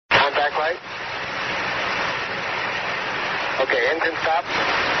Okay, engine stop.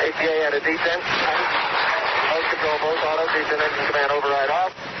 APA at a descent. Both control, both auto, descent engine command override off.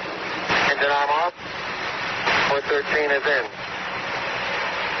 Engine arm off. 413 is in.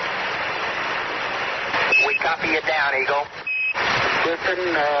 We copy you down, Eagle. Listen,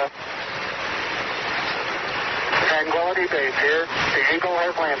 Tranquility Base here. The Eagle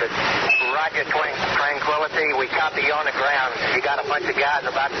has landed. Roger, Tranquility. We copy you on the ground. You got a bunch of guys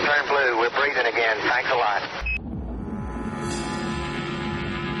about to turn blue. We're breathing again. Thanks a lot.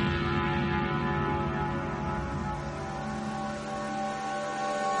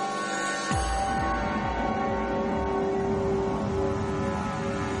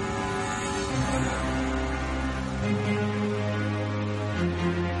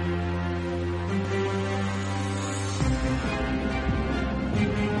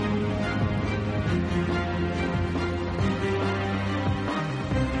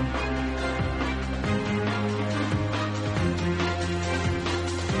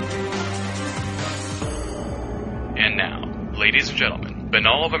 And now, ladies and gentlemen,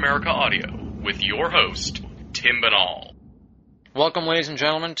 Binnall of America Audio, with your host, Tim Binnall. Welcome, ladies and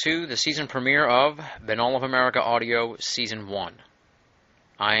gentlemen, to the season premiere of Binnall of America Audio Season 1.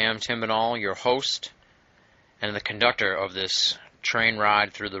 I am Tim Binnall, your host, and the conductor of this train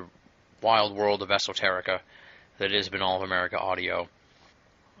ride through the wild world of esoterica that is Binnall of America Audio.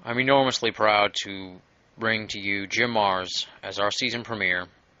 I'm enormously proud to bring to you Jim Marrs as our season premiere.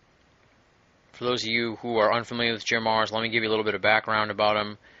 For those of you who are unfamiliar with Jim Marrs, let me give you a little bit of background about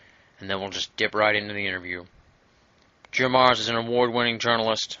him, and then we'll just dip right into the interview. Jim Marrs is an award-winning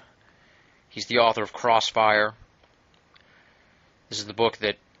journalist. He's the author of Crossfire. This is the book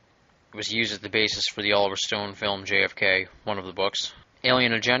that was used as the basis for the Oliver Stone film JFK, one of the books.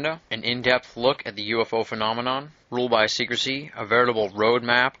 Alien Agenda, an in-depth look at the UFO phenomenon. Rule by Secrecy, a veritable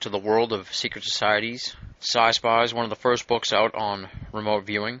roadmap to the world of secret societies. Sci-Spies, one of the first books out on remote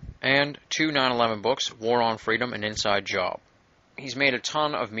viewing. And two 9/11 books, War on Freedom and Inside Job. He's made a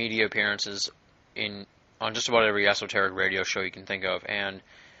ton of media appearances on just about every esoteric radio show you can think of, and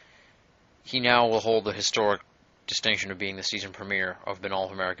he now will hold the historic distinction of being the season premiere of Binnall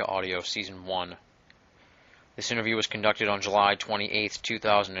of America Audio Season 1. This interview was conducted on July 28,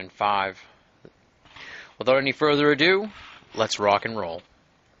 2005. Without any further ado, let's rock and roll.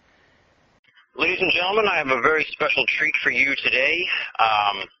 Ladies and gentlemen, I have a very special treat for you today.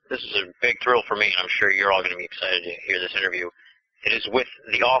 This is a big thrill for me, and I'm sure you're all going to be excited to hear this interview. It is with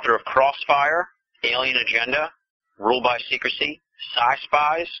the author of Crossfire, Alien Agenda, Rule by Secrecy,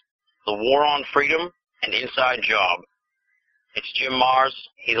 Sci-Spies, The War on Freedom, and Inside Job. It's Jim Marrs.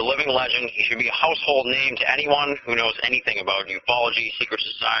 He's a living legend. He should be a household name to anyone who knows anything about ufology, secret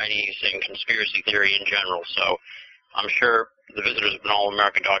societies, and conspiracy theory in general. So I'm sure the visitors of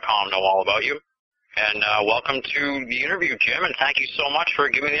BinnallofAmerica.com know all about you. And welcome to the interview, Jim, and thank you so much for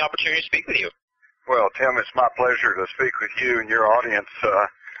giving me the opportunity to speak with you. Well, Tim, it's my pleasure to speak with you and your audience.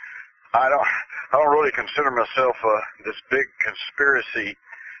 I don't really consider myself this big conspiracy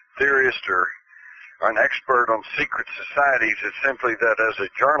theorist or an expert on secret societies. It's simply that as a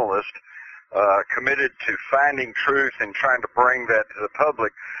journalist committed to finding truth and trying to bring that to the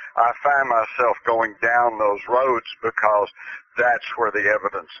public, I find myself going down those roads because that's where the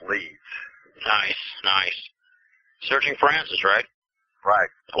evidence leads. Nice. Searching for answers, right? Right.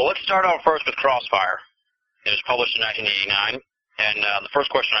 Well, let's start out first with Crossfire. It was published in 1989, and the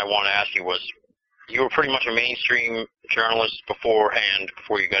first question I want to ask you was, you were pretty much a mainstream journalist beforehand,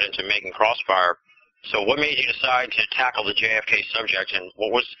 before you got into making Crossfire. So what made you decide to tackle the JFK subject, and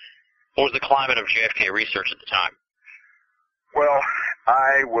what was the climate of JFK research at the time? Well,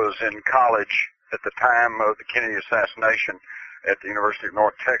 I was in college at the time of the Kennedy assassination at the University of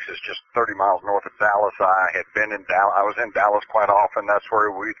North Texas, just 30 miles north of Dallas. I was in Dallas quite often. That's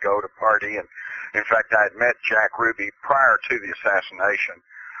where we'd go to party. And in fact, I had met Jack Ruby prior to the assassination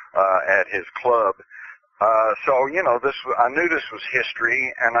at his club. So, I knew this was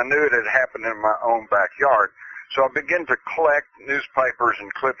history, and I knew it had happened in my own backyard. So I began to collect newspapers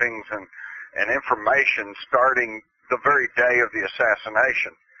and clippings and information starting the very day of the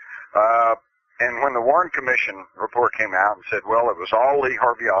assassination. And when the Warren Commission report came out and said, well, it was all Lee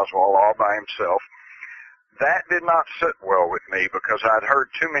Harvey Oswald all by himself, that did not sit well with me because I'd heard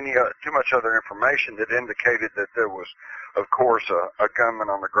too much other information that indicated that there was, of course, a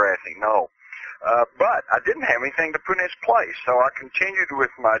gunman on the grassy knoll. But I didn't have anything to put in its place, so I continued with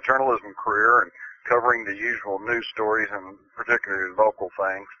my journalism career and covering the usual news stories and particularly local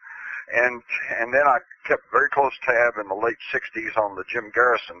things. And then I kept very close tab in the late 60s on the Jim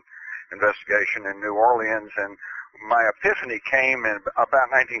Garrison investigation in New Orleans, and my epiphany came in about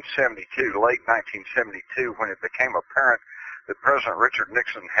 1972, late 1972, when it became apparent that President Richard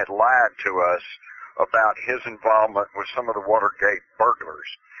Nixon had lied to us about his involvement with some of the Watergate burglars.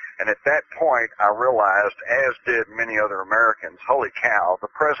 And at that point, I realized, as did many other Americans, holy cow, the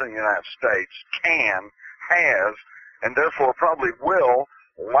President of the United States has, and therefore probably will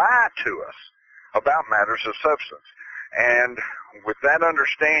lie to us about matters of substance. And with that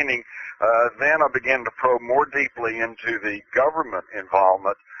understanding, then I began to probe more deeply into the government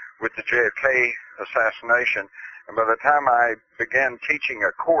involvement with the JFK assassination. And by the time I began teaching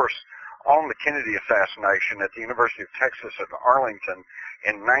a course on the Kennedy assassination at the University of Texas at Arlington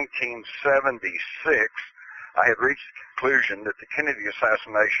in 1976, I had reached the conclusion that the Kennedy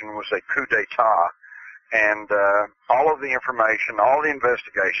assassination was a coup d'etat. And all of the information, all the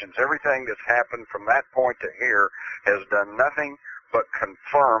investigations, everything that's happened from that point to here has done nothing but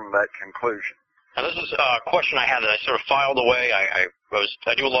confirm that conclusion. Now, this is a question I had that I sort of filed away. I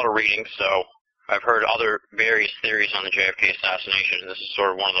do a lot of reading, so I've heard other various theories on the JFK assassination, and this is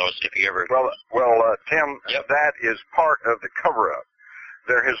sort of one of those, if you ever... Well, Tim, Yep. That is part of the cover-up.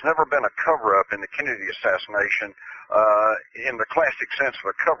 There has never been a cover-up in the Kennedy assassination in the classic sense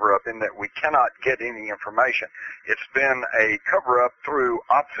of a cover-up, in that we cannot get any information. It's been a cover-up through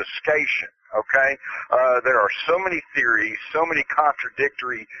obfuscation, okay? There are so many theories, so many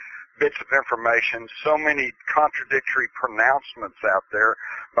contradictory bits of information, so many contradictory pronouncements out there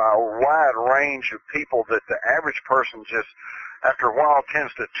by a wide range of people that the average person just, after a while,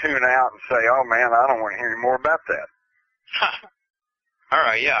 tends to tune out and say, oh, man, I don't want to hear any more about that. All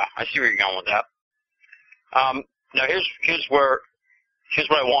right, yeah, I see where you're going with that. Now, here's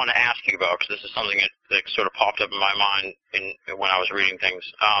what I want to ask you about, because this is something that sort of popped up in my mind when I was reading things.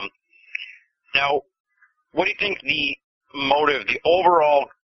 Now, what do you think the motive, the overall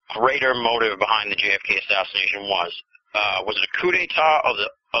greater motive behind the JFK assassination was? Was it a coup d'etat of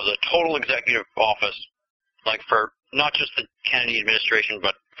the total executive office, like for not just the Kennedy administration,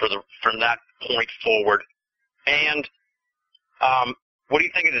 but from that point forward? And what do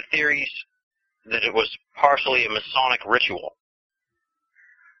you think of the theories that it was partially a Masonic ritual?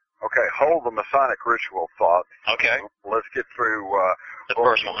 Okay, hold the Masonic ritual thought. Okay. Let's get through The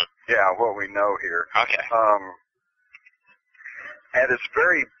first one. Yeah, what we know here. Okay. At its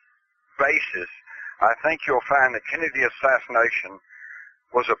very basis, I think you'll find the Kennedy assassination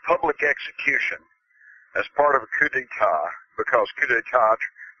was a public execution as part of a coup d'etat, because coup d'etat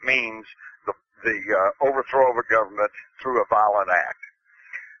means the overthrow of a government through a violent act.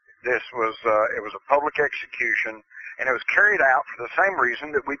 It was a public execution, and it was carried out for the same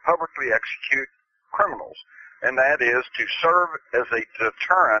reason that we publicly execute criminals, and that is to serve as a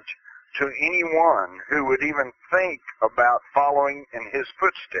deterrent to anyone who would even think about following in his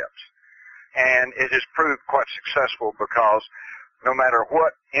footsteps. And it has proved quite successful, because no matter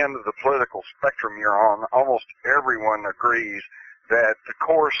what end of the political spectrum you're on, almost everyone agrees that the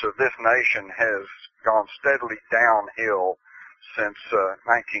course of this nation has gone steadily downhill since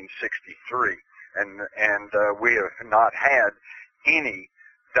 1963, and we have not had any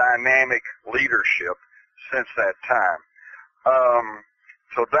dynamic leadership since that time.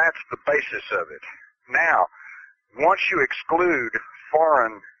 So that's the basis of it. Now, once you exclude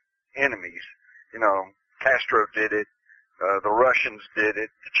foreign enemies, Castro did it, the Russians did it,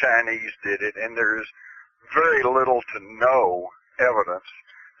 the Chinese did it, and there's very little to no evidence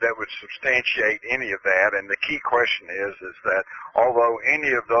that would substantiate any of that. And the key question is that although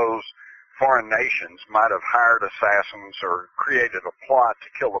any of those foreign nations might have hired assassins or created a plot to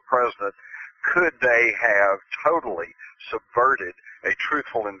kill the president, could they have totally subverted a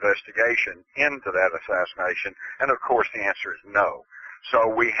truthful investigation into that assassination? And of course the answer is no. So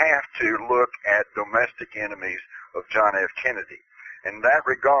we have to look at domestic enemies of John F. Kennedy. In that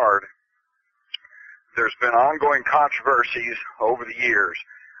regard, there's been ongoing controversies over the years.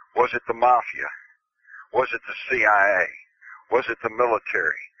 Was it the mafia? Was it the CIA? Was it the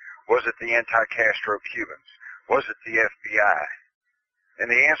military? Was it the anti-Castro Cubans? Was it the FBI?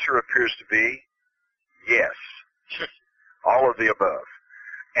 And the answer appears to be yes. All of the above.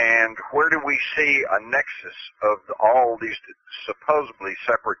 And where do we see a nexus of all these supposedly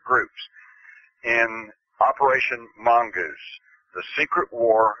separate groups? In Operation Mongoose, the secret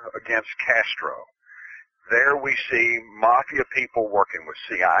war against Castro. There we see mafia people working with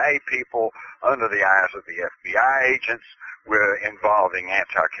CIA people under the eyes of the FBI agents, involving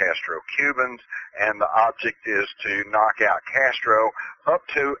anti-Castro Cubans, and the object is to knock out Castro up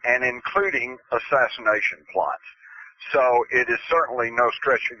to and including assassination plots. So it is certainly no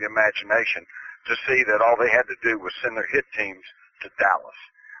stretch of the imagination to see that all they had to do was send their hit teams to Dallas.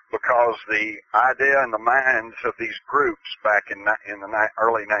 because the idea in the minds of these groups back in the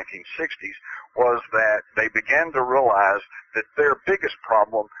early 1960s was that they began to realize that their biggest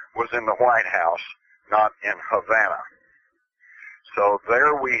problem was in the White House, not in Havana. So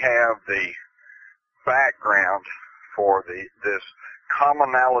there we have the background for this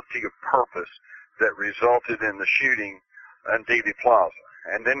commonality of purpose that resulted in the shooting in Dealey Plaza.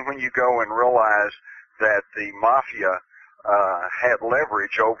 And then when you go and realize that the mafia had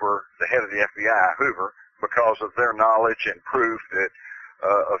leverage over the head of the FBI, Hoover, because of their knowledge and proof that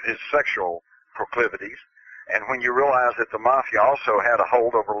of his sexual proclivities, and when you realize that the mafia also had a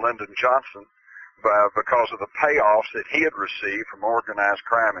hold over Lyndon Johnson because of the payoffs that he had received from organized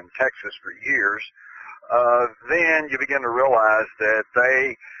crime in Texas for years, then you begin to realize that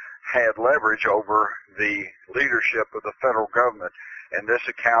they had leverage over the leadership of the federal government, and this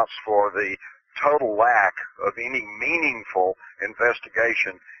accounts for the total lack of any meaningful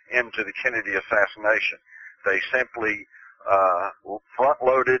investigation into the Kennedy assassination. They simply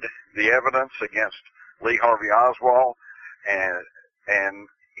front-loaded the evidence against Lee Harvey Oswald, and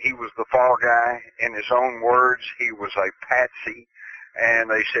he was the fall guy. In his own words, he was a patsy, and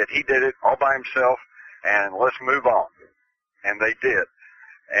they said he did it all by himself, and let's move on. And they did.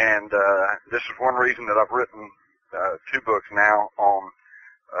 And this is one reason that I've written 2 books now on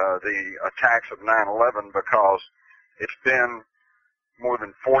the attacks of 9/11, because it's been more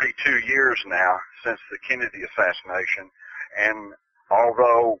than 42 years now since the Kennedy assassination, and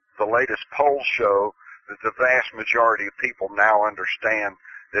although the latest polls show that the vast majority of people now understand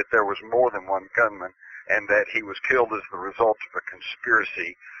that there was more than one gunman and that he was killed as the result of a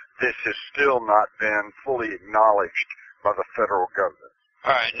conspiracy, this has still not been fully acknowledged by the federal government.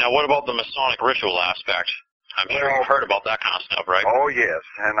 All right. Now, what about the Masonic ritual aspect? I'm sure you've heard about that kind of stuff, right? Oh, yes,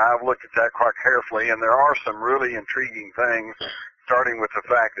 and I've looked at that quite carefully, and there are some really intriguing things, starting with the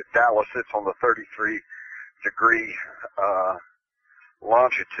fact that Dallas sits on the 33-degree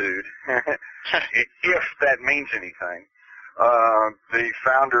longitude, if that means anything. The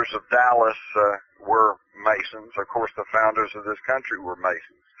founders of Dallas were Masons. Of course, the founders of this country were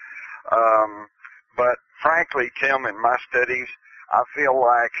Masons. But frankly, Tim, in my studies, I feel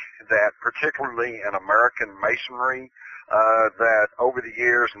like that particularly in American Masonry, that over the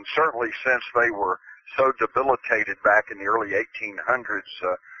years, and certainly since they were so debilitated back in the early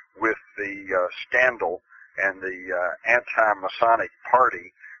 1800s with the scandal and the anti-Masonic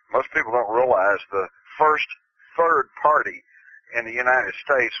party, most people don't realize the first third party in the United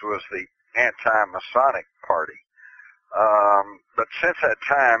States was the anti-Masonic party. But since that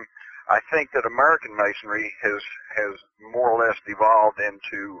time, I think that American Masonry has more or less devolved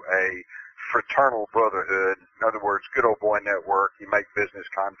into a fraternal brotherhood. In other words, good old boy network. You make business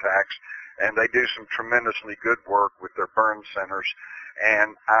contacts, and they do some tremendously good work with their burn centers.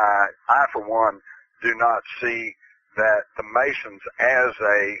 And I, for one, do not see that the Masons as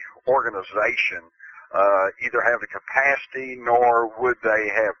a organization either have the capacity, nor would they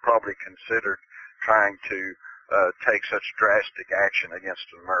have probably considered trying to take such drastic action against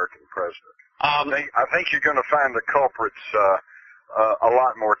an American president. I think you're going to find the culprits a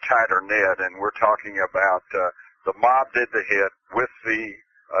lot more tighter knit, and we're talking about the mob did the hit with the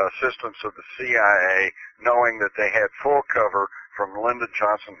assistance of the CIA, knowing that they had full cover from Lyndon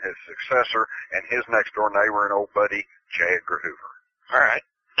Johnson, his successor, and his next-door neighbor and old buddy, J. Edgar Hoover. All right.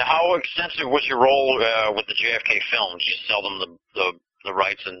 Now, how extensive was your role with the JFK film? Did you sell them the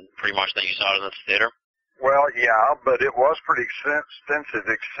rights and pretty much then you saw it in the theater? Well, yeah, but it was pretty extensive.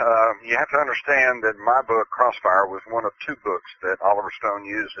 You have to understand that my book, Crossfire, was one of 2 books that Oliver Stone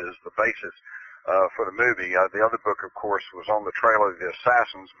used as the basis for the movie. The other book, of course, was On the Trail of the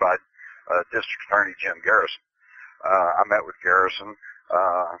Assassins by District Attorney Jim Garrison. I met with Garrison,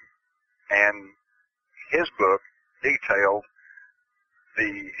 and his book detailed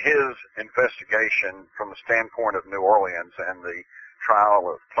his investigation from the standpoint of New Orleans and the trial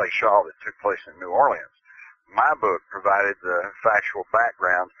of Clay Shaw that took place in New Orleans. My book provided the factual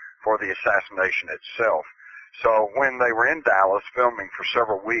background for the assassination itself. So when they were in Dallas filming for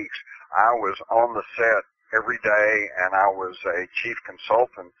several weeks, I was on the set every day, and I was a chief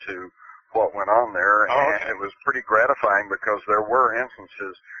consultant to what went on there. And it was pretty gratifying because there were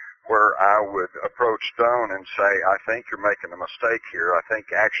instances where I would approach Stone and say, I think you're making a mistake here. I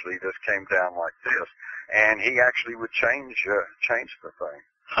think actually this came down like this. And he actually would change the thing.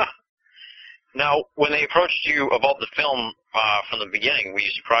 Huh. Now, when they approached you about the film from the beginning, were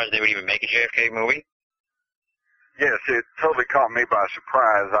you surprised they would even make a JFK movie? Yes, it totally caught me by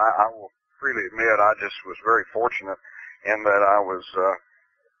surprise. I will freely admit I just was very fortunate in that I was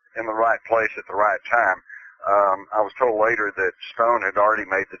in the right place at the right time. I was told later that Stone had already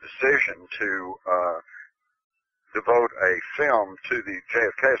made the decision to devote a film to the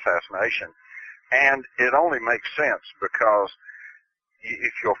JFK assassination, and it only makes sense because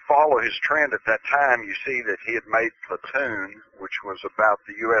if you'll follow his trend at that time, you see that he had made Platoon, which was about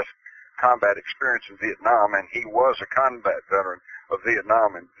the U.S. combat experience in Vietnam, and he was a combat veteran of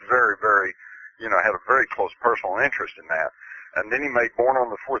Vietnam and very, very, had a very close personal interest in that. And then he made Born on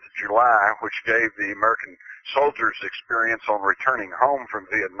the 4th of July, which gave the American soldiers experience on returning home from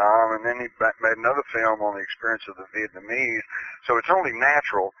Vietnam, and then he made another film on the experience of the Vietnamese. So it's only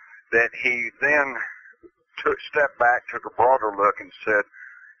natural that he then stepped back, took a broader look, and said,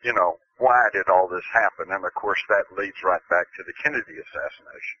 why did all this happen? And, of course, that leads right back to the Kennedy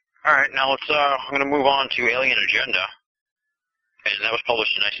assassination. All right, now let's. I'm going to move on to Alien Agenda, and that was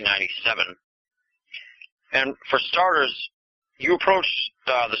published in 1997. And for starters, you approached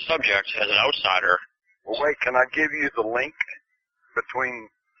the subject as an outsider. Well, wait, can I give you the link between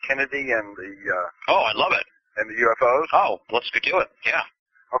Kennedy and the... oh, I'd love it. And the UFOs? Oh, let's do it, yeah.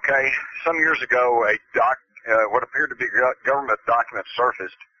 Okay, some years ago, what appeared to be a government document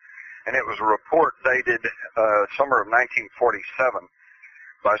surfaced, and it was a report dated summer of 1947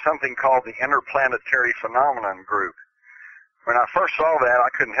 by something called the Interplanetary Phenomenon Group. When I first saw that, I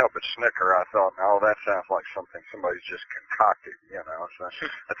couldn't help but snicker. I thought, oh, that sounds like something somebody's just concocted, So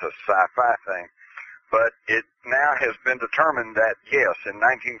that's a sci-fi thing. But it now has been determined that, yes, in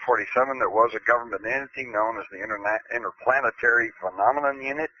 1947 there was a government entity known as the Interplanetary Phenomenon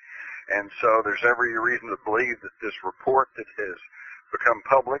Unit, and so there's every reason to believe that this report that has become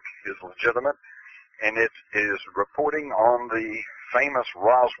public is legitimate, and it is reporting on the famous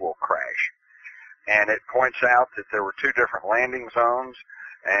Roswell crash. And it points out that there were two different landing zones,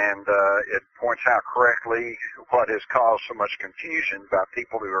 and it points out correctly what has caused so much confusion by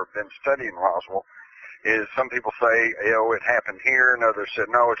people who have been studying Roswell is some people say, it happened here, and others said,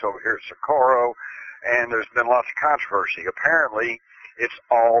 no, it's over here at Socorro, and there's been lots of controversy. Apparently, it's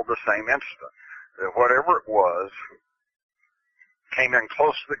all the same incident. Whatever it was came in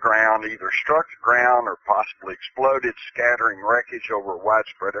close to the ground, either struck the ground or possibly exploded, scattering wreckage over a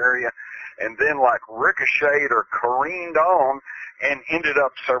widespread area, and then like ricocheted or careened on and ended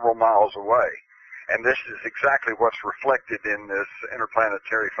up several miles away. And this is exactly what's reflected in this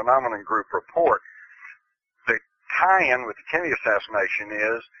Interplanetary Phenomenon Group report. The tie-in with the Kennedy assassination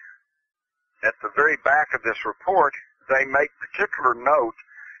is, at the very back of this report, they make particular note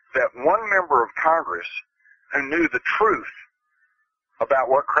that one member of Congress who knew the truth about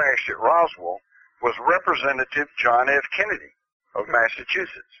what crashed at Roswell was Representative John F. Kennedy of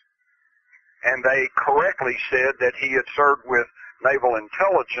Massachusetts. And they correctly said that he had served with naval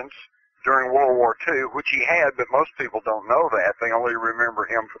intelligence during World War II, which he had, but most people don't know that. They only remember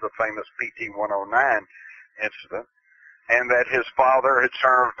him for the famous PT-109 incident, and that his father had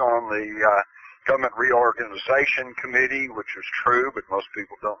served on the Government Reorganization Committee, which was true, but most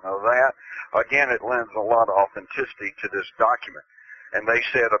people don't know that. Again, it lends a lot of authenticity to this document. And they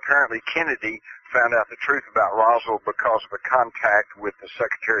said apparently Kennedy found out the truth about Roswell because of a contact with the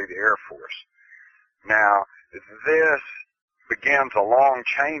Secretary of the Air Force. Now, this begins a long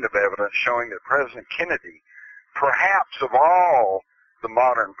chain of evidence showing that President Kennedy, perhaps of all the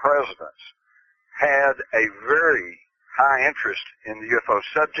modern presidents, had a very high interest in the UFO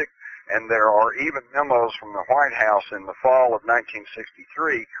subject, and there are even memos from the White House in the fall of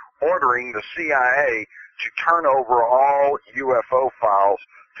 1963 ordering the CIA to turn over all UFO files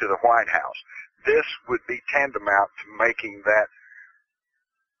to the White House. This would be tantamount to making that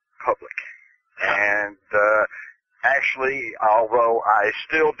public. And actually, although I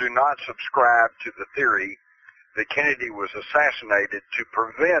still do not subscribe to the theory that Kennedy was assassinated to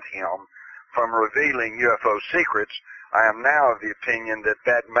prevent him from revealing UFO secrets, I am now of the opinion that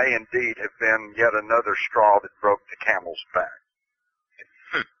that may indeed have been yet another straw that broke the camel's back.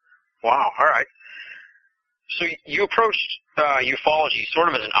 Wow, all right. So you approached ufology sort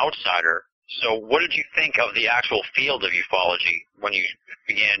of as an outsider. So what did you think of the actual field of ufology when you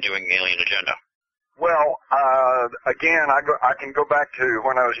began doing Alien Agenda? Well, again, I can go back to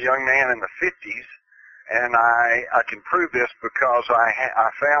when I was a young man in the 50s, and I can prove this because I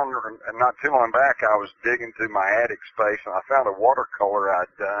found, not too long back, I was digging through my attic space, and I found a watercolor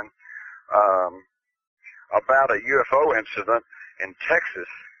I'd done about a UFO incident in Texas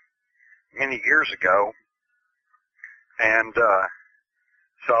many years ago. And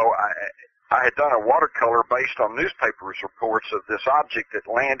so I had done a watercolor based on newspapers reports of this object that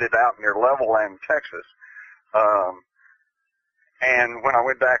landed out near Levelland, Texas. And when I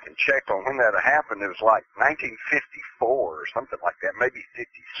went back and checked on when that happened, it was like 1954 or something like that, maybe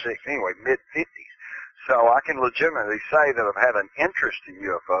 56, anyway, mid-50s. So I can legitimately say that I've had an interest in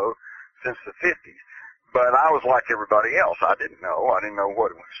UFO since the 50s. But I was like everybody else. I didn't know. I didn't know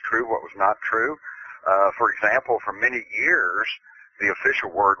what was true, what was not true. For example, for many years, the official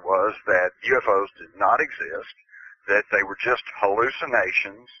word was that UFOs did not exist, that they were just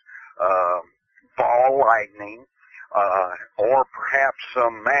hallucinations, ball lightning, or perhaps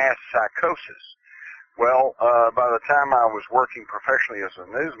some mass psychosis. Well, by the time I was working professionally as a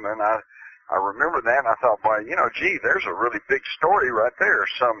newsman, I remember that, and I thought, well, gee, there's a really big story right there.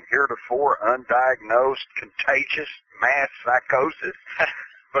 Some heretofore undiagnosed, contagious mass psychosis.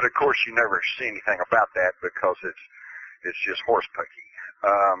 But, of course, you never see anything about that because it's just horse-pucky.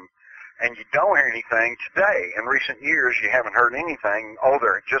 And you don't hear anything today. In recent years, you haven't heard anything. Oh,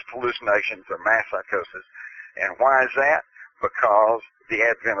 they're just hallucinations or mass psychosis. And why is that? Because the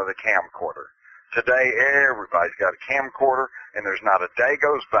advent of the camcorder. Today, everybody's got a camcorder, and there's not a day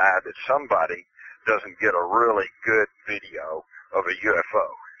goes by that somebody doesn't get a really good video of a UFO.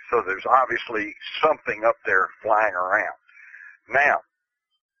 So there's obviously something up there flying around. Now,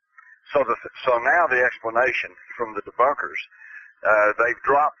 so now the explanation from the debunkers, they've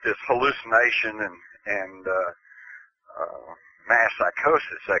dropped this hallucination and mass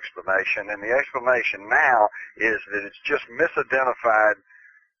psychosis explanation, and the explanation now is that it's just misidentified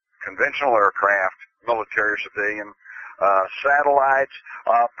conventional aircraft, military or civilian, satellites,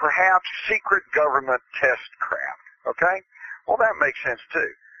 perhaps secret government test craft. Okay? Well, that makes sense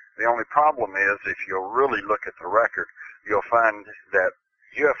too. The only problem is, if you'll really look at the record, you'll find that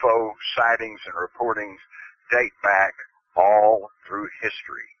UFO sightings and reportings date back all through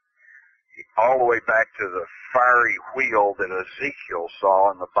history, all the way back to the fiery wheel that Ezekiel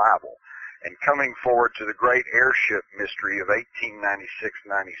saw in the Bible. And coming forward to the great airship mystery of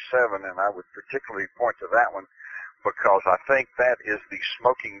 1896-97, and I would particularly point to that one because I think that is the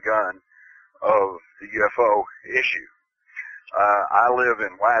smoking gun of the UFO issue. I live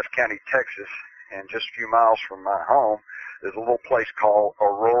in Wise County, Texas, and just a few miles from my home is a little place called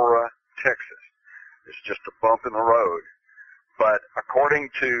Aurora, Texas. It's just a bump in the road. But according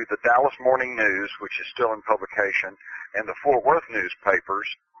to the Dallas Morning News, which is still in publication, and the Fort Worth newspapers,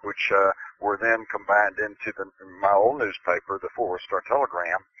 which were then combined into my old newspaper, the Fort Worth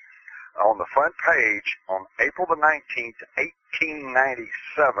Star-Telegram, on the front page on April the 19th,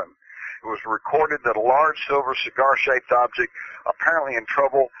 1897, it was recorded that a large silver cigar-shaped object, apparently in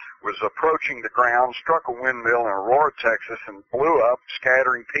trouble, was approaching the ground, struck a windmill in Aurora, Texas, and blew up,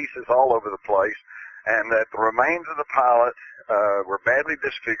 scattering pieces all over the place, and that the remains of the pilot were badly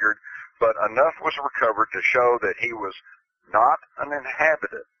disfigured, but enough was recovered to show that he was not an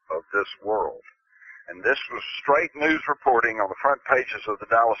inhabitant of this world. And this was straight news reporting on the front pages of the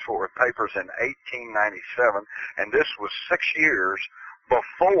Dallas-Fort Worth papers in 1897, and this was 6 years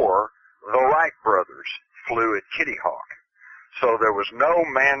before the Wright brothers flew at Kitty Hawk. So there was no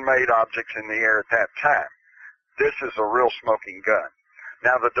man-made objects in the air at that time. This is a real smoking gun.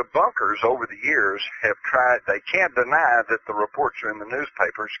 Now, the debunkers over the years have tried, they can't deny that the reports are in the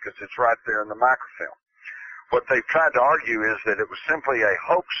newspapers because it's right there in the microfilm. What they've tried to argue is that it was simply a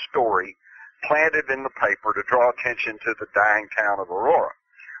hoax story planted in the paper to draw attention to the dying town of Aurora.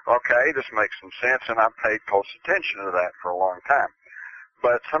 Okay, this makes some sense, and I've paid close attention to that for a long time.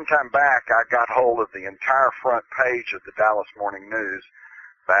 But sometime back, I got hold of the entire front page of the Dallas Morning News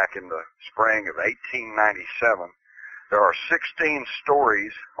back in the spring of 1897. There are 16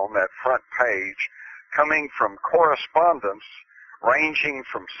 stories on that front page coming from correspondents ranging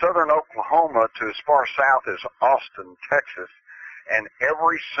from southern Oklahoma to as far south as Austin, Texas, and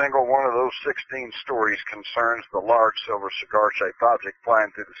every single one of those 16 stories concerns the large silver cigar-shaped object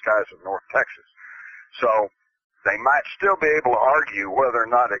flying through the skies of North Texas. So they might still be able to argue whether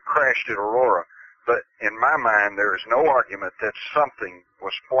or not it crashed at Aurora, but in my mind there is no argument that something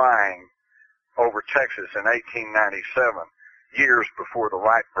was flying over Texas in 1897, years before the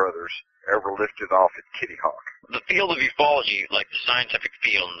Wright brothers ever lifted off at Kitty Hawk. The field of ufology, like the scientific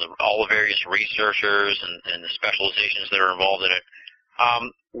field, and all the various researchers and the specializations that are involved in it,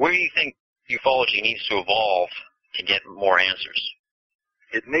 where do you think ufology needs to evolve to get more answers?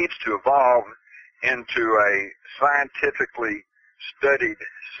 It needs to evolve into a scientifically studied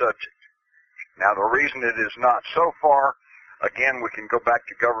subject. Now, the reason it is not so far, again, we can go back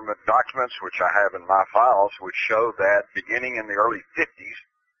to government documents, which I have in my files, which show that beginning in the early 50s,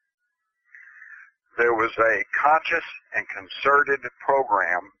 there was a conscious and concerted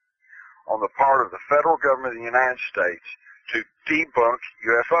program on the part of the federal government of the United States to debunk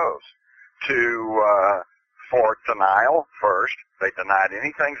UFOs, for denial first. They denied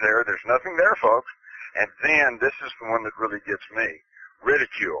anything's there. There's nothing there, folks. And then, this is the one that really gets me,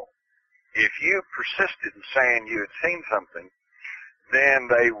 ridicule. if you persisted in saying you had seen something, then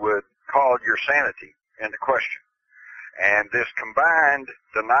they would call your sanity into question. And this combined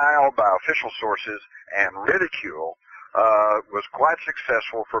denial by official sources and ridicule was quite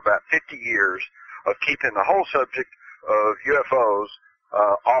successful for about 50 years of keeping the whole subject of UFOs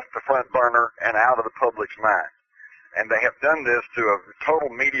off the front burner and out of the public's mind. And they have done this through a total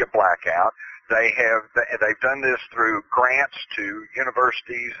media blackout. They've done this through grants to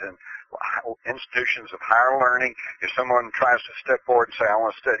universities and institutions of higher learning. If someone tries to step forward and say, I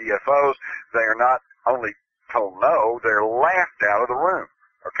want to study UFOs, they are not only told no, they're laughed out of the room,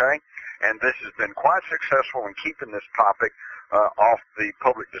 okay? And this has been quite successful in keeping this topic off the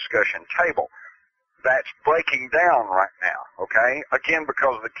public discussion table. That's breaking down right now, okay? Again,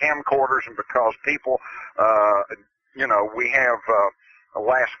 because of the camcorders and because people, we have,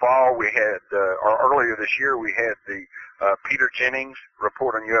 last fall we had, or earlier this year we had the Peter Jennings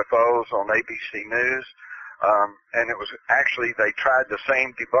report on UFOs on ABC News. And it was actually, they tried the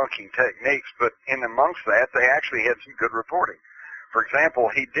same debunking techniques, but in amongst that, they actually had some good reporting. For example,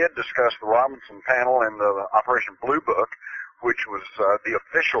 he did discuss the Robinson panel and the Operation Blue Book, which was the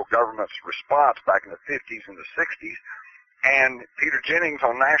official government's response back in the 50s and the 60s. And Peter Jennings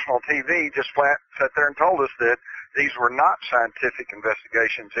on national TV just flat sat there and told us that these were not scientific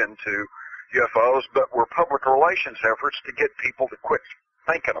investigations into UFOs, but were public relations efforts to get people to quit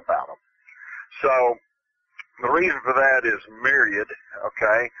thinking about them. So the reason for that is myriad,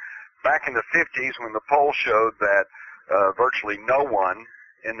 okay? Back in the 50s when the polls showed that virtually no one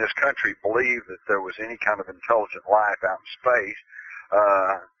in this country believed that there was any kind of intelligent life out in space,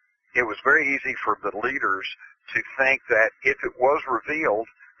 it was very easy for the leaders to think that if it was revealed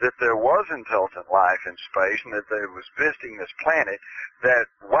that there was intelligent life in space and that they was visiting this planet, that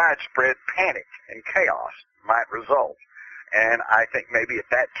widespread panic and chaos might result. And I think maybe at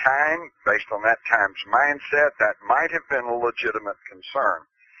that time, based on that time's mindset, that might have been a legitimate concern.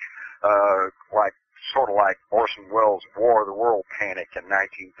 Sort of like Orson Welles' War of the World panic in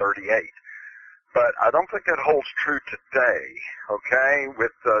 1938. But I don't think that holds true today, okay?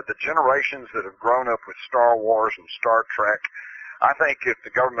 With the generations that have grown up with Star Wars and Star Trek, I think if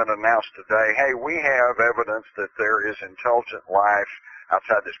the government announced today, hey, we have evidence that there is intelligent life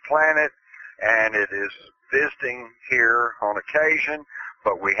outside this planet, and it is visiting here on occasion,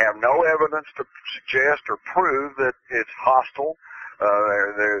 but we have no evidence to suggest or prove that it's hostile.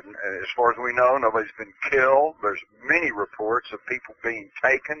 As far as we know, nobody's been killed. There's many reports of people being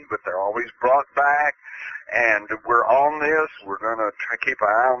taken, but they're always brought back. And we're on this. We're going to try to keep an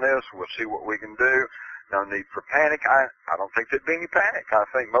eye on this. We'll see what we can do. No need for panic. I don't think there'd be any panic. I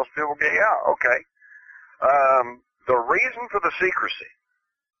think most people will be, yeah, okay. The reason for the secrecy,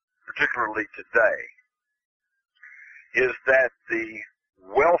 particularly today, is that the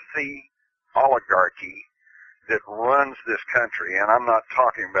wealthy oligarchy that runs this country, and I'm not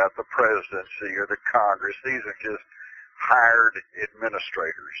talking about the presidency or the Congress, these are just hired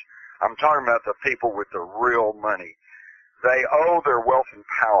administrators. I'm talking about the people with the real money. They owe their wealth and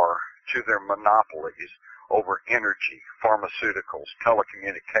power to their monopolies over energy, pharmaceuticals,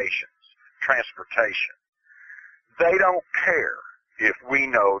 telecommunications, transportation. They don't care if we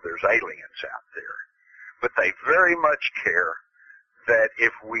know there's aliens out there, but they very much care that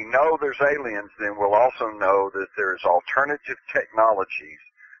if we know there's aliens, then we'll also know that there's alternative technologies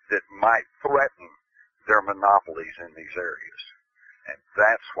that might threaten their monopolies in these areas. And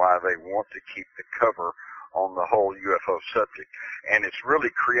that's why they want to keep the cover on the whole UFO subject. And it's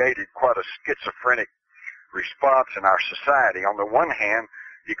really created quite a schizophrenic response in our society. On the one hand,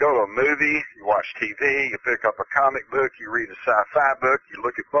 you go to a movie, you watch TV, you pick up a comic book, you read a sci-fi book, you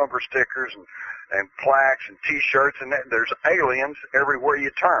look at bumper stickers and plaques and T-shirts, and there's aliens everywhere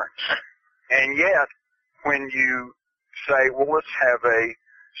you turn. And yet, when you say, well, let's have a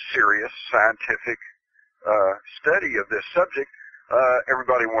serious scientific study of this subject,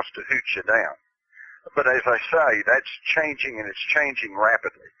 everybody wants to hoot you down. But as I say, that's changing, and it's changing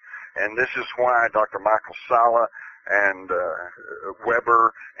rapidly. And this is why Dr. Michael Salla and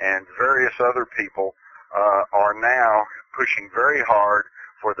Weber and various other people are now pushing very hard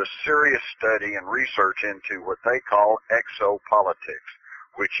for the serious study and research into what they call exopolitics,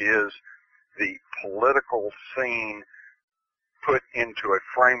 which is the political scene put into a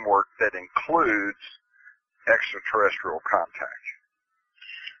framework that includes extraterrestrial contact.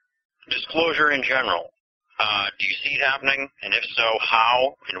 Disclosure in general. Do you see it happening? And if so,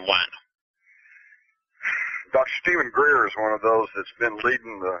 how and when? Dr. Stephen Greer is one of those that's been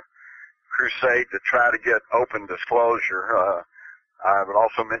leading the crusade to try to get open disclosure. I would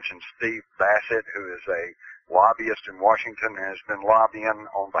also mention Steve Bassett, who is a lobbyist in Washington and has been lobbying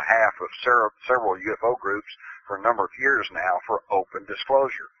on behalf of several UFO groups for a number of years now for open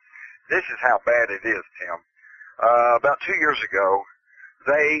disclosure. This is how bad it is, Tim. About 2 years ago,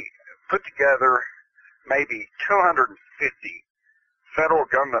 they put together maybe 250 federal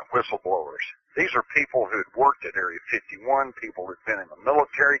government whistleblowers. These are people who had worked at Area 51, people who had been in the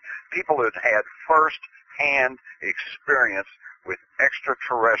military, people who had had first-hand experience with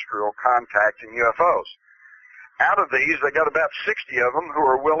extraterrestrial contact and UFOs. Out of these, they got about 60 of them who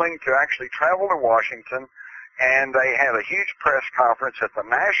are willing to actually travel to Washington, and they had a huge press conference at the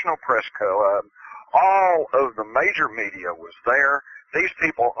National Press Club. All of the major media was there. These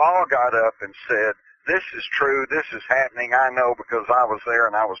people all got up and said, this is true, this is happening, I know because I was there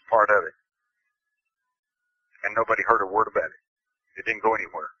and I was part of it. And nobody heard a word about it. It didn't go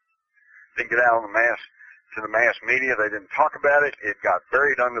anywhere. It didn't get out to the mass media. They didn't talk about it. It got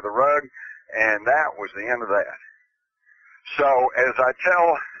buried under the rug, and that was the end of that. So as I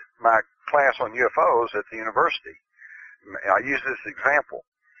tell my class on UFOs at the university, I use this example.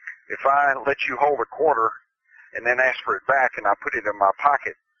 If I let you hold a quarter and then ask for it back and I put it in my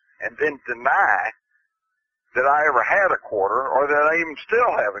pocket and then deny that I ever had a quarter or that I even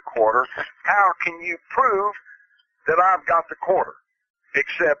still have a quarter, how can you prove that I've got the quarter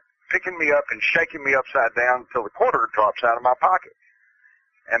except picking me up and shaking me upside down until the quarter drops out of my pocket?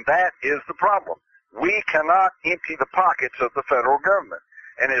 And that is the problem. We cannot empty the pockets of the federal government.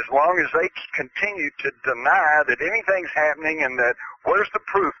 And as long as they continue to deny that anything's happening and that, where's the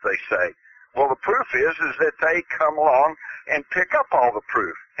proof, they say? Well, the proof is that they come along and pick up all the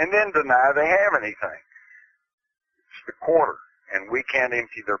proof and then deny they have anything. It's the quarter, and we can't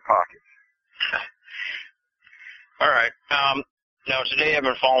empty their pockets. All right. Now, today I've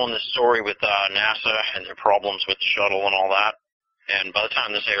been following this story with NASA and their problems with the shuttle and all that. And by the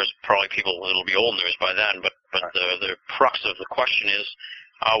time this airs, probably it'll be old news by then. But the crux of the question is,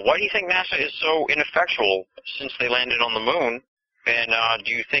 why do you think NASA is so ineffectual since they landed on the moon? And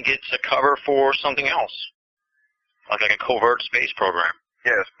do you think it's a cover for something else, like a covert space program?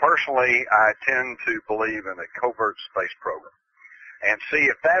 Yes, personally, I tend to believe in a covert space program. And see,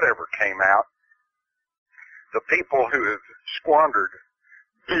 if that ever came out, the people who have squandered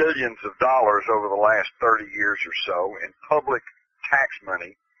billions of dollars over the last 30 years or so in public tax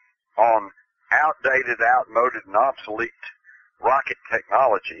money on outdated, outmoded, and obsolete rocket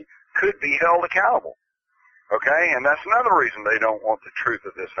technology could be held accountable. Okay? And that's another reason they don't want the truth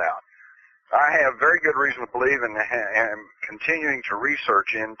of this out. I have very good reason to believe and am continuing to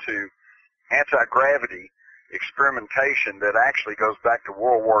research into anti-gravity experimentation that actually goes back to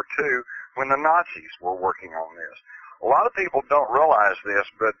World War II when the Nazis were working on this. A lot of people don't realize this,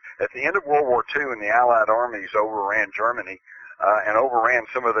 but at the end of World War II when the Allied armies overran Germany and overran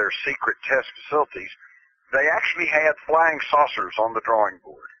some of their secret test facilities, they actually had flying saucers on the drawing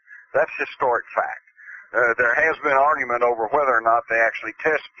board. That's historic fact. There has been argument over whether or not they actually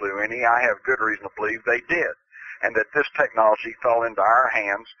test flew any. I have good reason to believe they did, and that this technology fell into our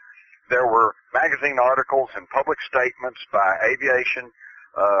hands. There were magazine articles and public statements by aviation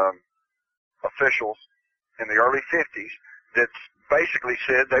officials in the early 50s that basically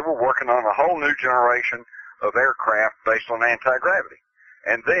said they were working on a whole new generation of aircraft based on anti-gravity.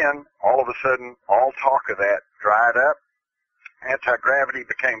 And then, all of a sudden, all talk of that dried up. Anti-gravity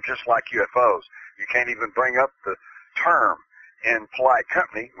became just like UFOs. You can't even bring up the term in polite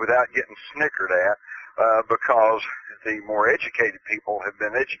company without getting snickered at because the more educated people have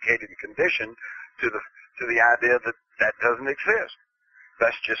been educated and conditioned to the idea that that doesn't exist.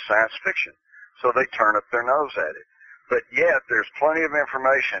 That's just science fiction. So they turn up their nose at it. But yet, there's plenty of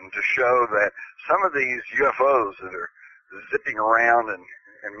information to show that some of these UFOs that are zipping around and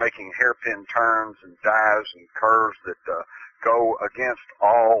making hairpin turns and dives and curves that go against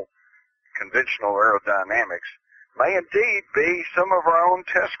all conventional aerodynamics may indeed be some of our own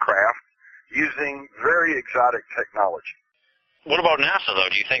test craft using very exotic technology. What about NASA, though?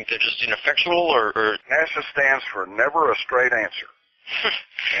 Do you think they're just ineffectual, or? NASA stands for never a straight answer.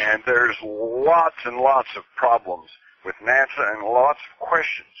 And there's lots and lots of problems with NASA and lots of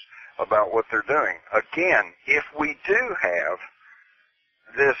questions about what they're doing. Again, if we do have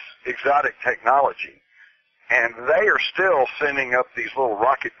this exotic technology, and they are still sending up these little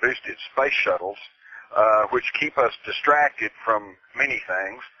rocket-boosted space shuttles, which keep us distracted from many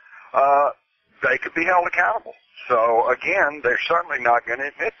things, they could be held accountable. So, again, they're certainly not going to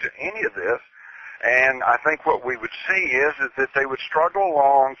admit to any of this. And I think what we would see is that they would struggle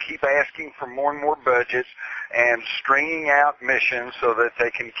along, keep asking for more and more budgets, and stringing out missions so that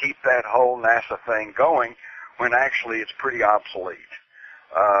they can keep that whole NASA thing going when actually it's pretty obsolete.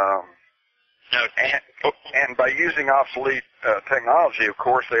 Now, Now, and by using obsolete technology, of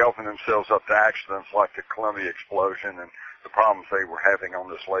course, they open themselves up to accidents like the Columbia explosion and the problems they were having on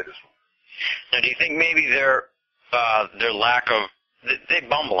this latest one. Now, do you think maybe their lack of they're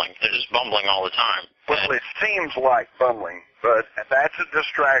bumbling? They're just bumbling all the time. Well, it seems like bumbling, but that's a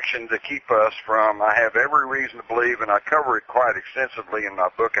distraction to keep us from. I have every reason to believe, and I cover it quite extensively in my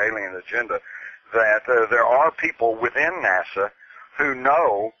book, Alien Agenda, that there are people within NASA who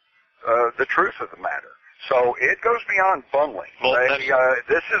know the truth of the matter. So it goes beyond bumbling. Well,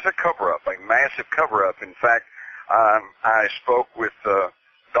 this is a cover-up, a massive cover-up. In fact, I spoke with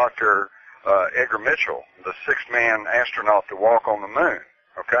Dr. Edgar Mitchell, the sixth-man astronaut to walk on the moon,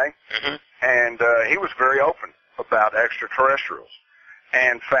 okay? Mm-hmm. And he was very open about extraterrestrials.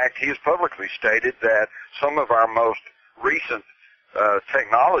 And in fact, he has publicly stated that some of our most recent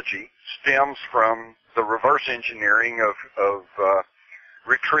technology stems from the reverse engineering of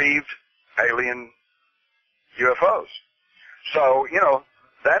retrieved alien UFOs. So, you know,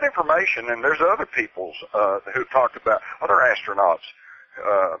 that information, and there's other people who talked about, other astronauts,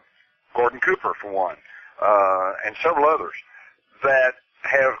 Gordon Cooper for one, and several others, that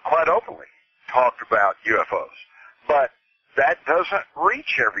have quite openly talked about UFOs. But that doesn't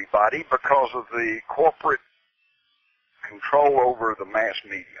reach everybody because of the corporate control over the mass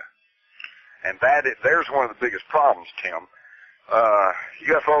media. And there's one of the biggest problems, Tim.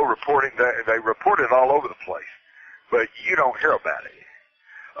 UFO reporting, they report it all over the place, but you don't hear about it.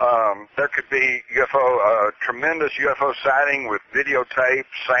 There could be tremendous UFO sighting with videotape,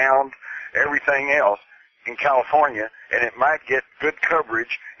 sound, everything else in California, and it might get good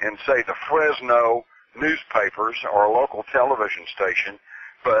coverage in, say, the Fresno newspapers or a local television station,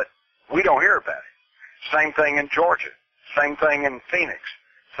 but we don't hear about it. Same thing in Georgia. Same thing in Phoenix.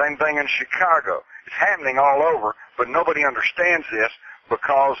 Same thing in Chicago. It's happening all over, but nobody understands this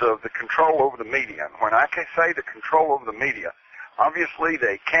because of the control over the media. And when I can say the control over the media, obviously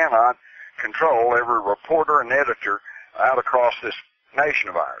they cannot control every reporter and editor out across this nation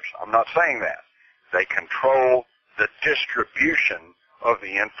of ours. I'm not saying that. They control the distribution of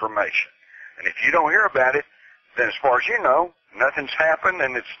the information. And if you don't hear about it, then as far as you know, nothing's happened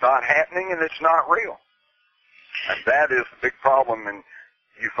and it's not happening and it's not real. And that is the big problem in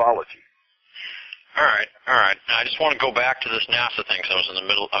ufology. All right. I just want to go back to this NASA thing, because I was in the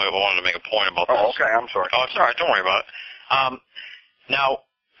middle. I wanted to make a point about this. Oh, okay. I'm sorry. Oh, it's all right. Don't worry about it. Now,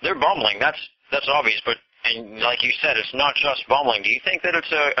 they're bumbling. That's obvious, but and like you said, it's not just bumbling. Do you think that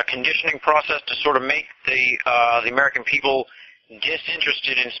it's a conditioning process to sort of make the American people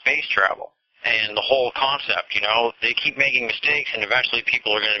disinterested in space travel and the whole concept? You know, they keep making mistakes, and eventually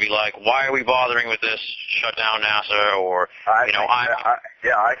people are going to be like, "Why are we bothering with this? Shut down NASA!" Or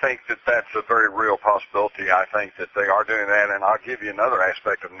I think that that's a very real possibility. I think that they are doing that, and I'll give you another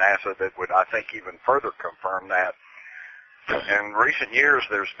aspect of NASA that would, I think, even further confirm that. In recent years,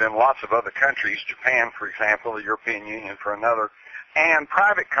 there's been lots of other countries, Japan, for example, the European Union for another, and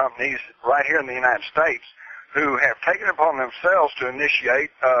private companies right here in the United States who have taken it upon themselves to initiate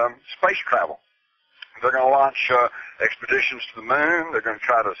space travel. They're going to launch expeditions to the moon. They're going to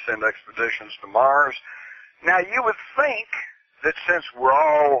try to send expeditions to Mars. Now, you would think that since we're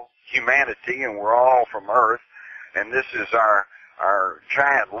all humanity and we're all from Earth, and this is our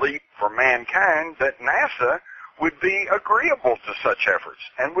giant leap for mankind, that NASA would be agreeable to such efforts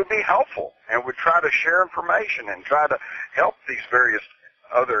and would be helpful and would try to share information and try to help these various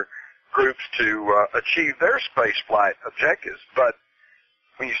other groups to achieve their space flight objectives. But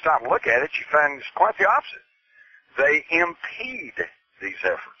when you stop and look at it, you find it's quite the opposite. They impede these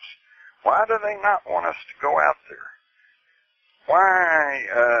efforts. Why do they not want us to go out there?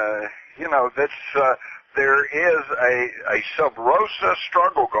 Why, there is a sub rosa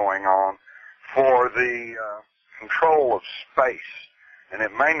struggle going on for the control of space. And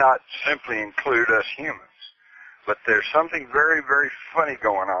it may not simply include us humans, but there's something very, very funny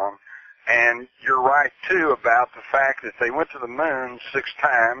going on. And you're right, too, about the fact that they went to the moon 6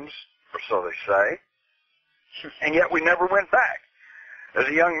 times, or so they say, and yet we never went back. As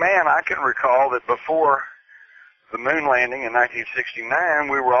a young man, I can recall that before the moon landing in 1969,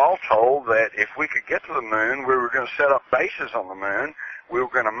 we were all told that if we could get to the moon, we were going to set up bases on the moon, we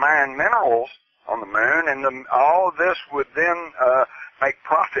were going to mine minerals on the moon, and all of this would then make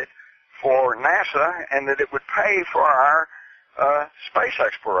profit for NASA, and that it would pay for our space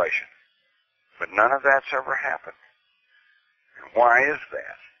exploration. But none of that's ever happened. And why is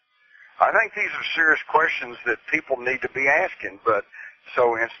that? I think these are serious questions that people need to be asking, but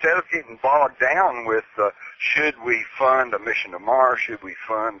so instead of getting bogged down with should we fund a mission to Mars, should we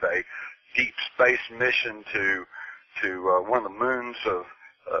fund a deep space mission to one of the moons of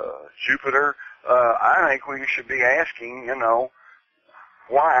Jupiter, I think we should be asking,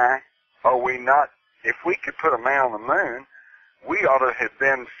 why are we not, if we could put a man on the moon, we ought to have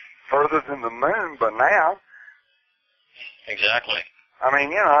been further than the moon by now. Exactly. I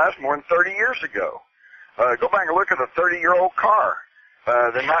mean, that's more than 30 years ago. Go back and look at a 30-year-old car.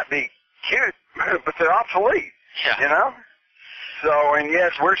 They might be cute, but they're obsolete, Yeah. So, and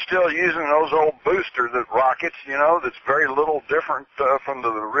yet we're still using those old booster rockets, that's very little different from the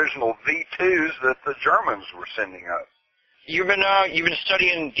original V2s that the Germans were sending up. You've been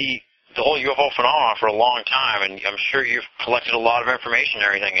studying the whole UFO phenomenon for a long time, and I'm sure you've collected a lot of information and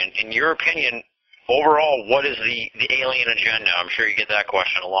everything. And in your opinion, overall, what is the alien agenda? I'm sure you get that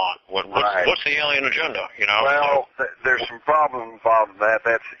question a lot. What's the alien agenda? Well, there's some problem involved in that.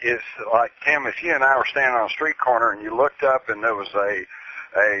 It's like, Tim, if you and I were standing on a street corner and you looked up and there was a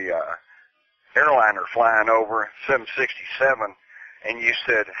airliner flying over, 767, and you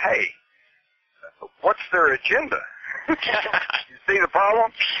said, "Hey, what's their agenda?" You see the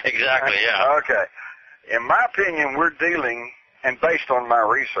problem? Exactly, yeah. Okay. In my opinion, we're dealing, and based on my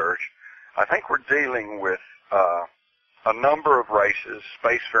research, I think we're dealing with a number of races,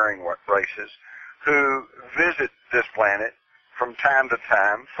 spacefaring races, who visit this planet from time to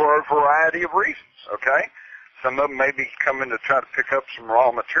time for a variety of reasons, okay? Some of them may be coming to try to pick up some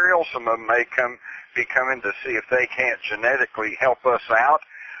raw material. Some of them may be coming to see if they can't genetically help us out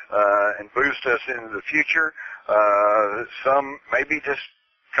and boost us into the future. Some maybe just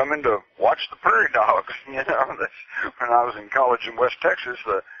coming to watch the prairie dogs. That's, when I was in college in West Texas,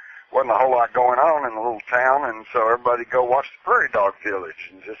 wasn't a whole lot going on in the little town, and so everybody go watch the prairie dog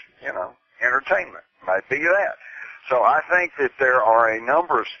village and just, entertainment. Might be that. So I think that there are a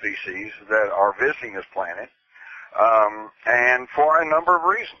number of species that are visiting this planet, and for a number of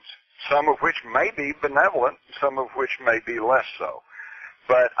reasons, some of which may be benevolent, some of which may be less so.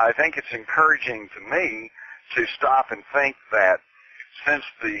 But I think it's encouraging to me to stop and think that since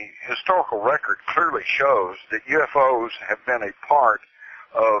the historical record clearly shows that UFOs have been a part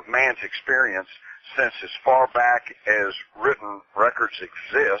of man's experience since as far back as written records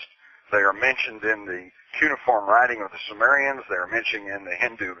exist. They are mentioned in the cuneiform writing of the Sumerians. They are mentioned in the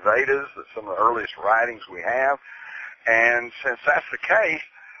Hindu Vedas, some of the earliest writings we have. And since that's the case,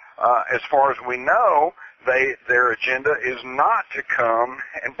 as far as we know, their agenda is not to come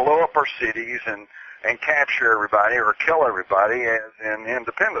and blow up our cities and capture everybody or kill everybody as in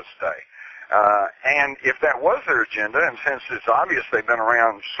Independence Day. And if that was their agenda, and since it's obvious they've been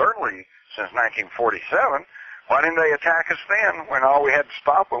around certainly since 1947, why didn't they attack us then when all we had to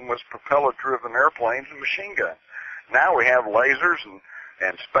stop them was propeller-driven airplanes and machine guns? Now we have lasers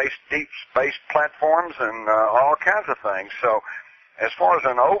and deep space platforms and all kinds of things. So as far as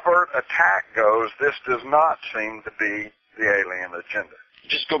an overt attack goes, this does not seem to be the alien agenda.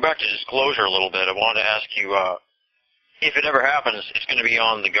 Just go back to disclosure a little bit. I wanted to ask you, if it ever happens, it's going to be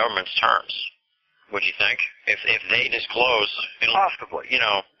on the government's terms. Would you think? If they disclose, possibly.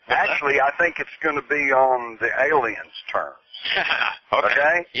 Actually, I think it's going to be on the aliens' terms.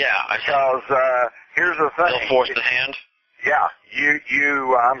 Okay? Yeah. Because here's the thing. They'll force the hand? Yeah.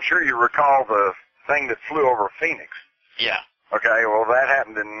 I'm sure you recall the thing that flew over Phoenix. Yeah. Okay, well, that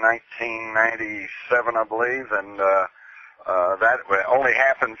happened in 1997, I believe, and that only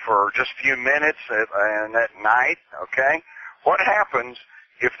happened for just a few minutes and at night, okay? What happens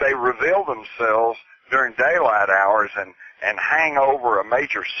if they reveal themselves during daylight hours and hang over a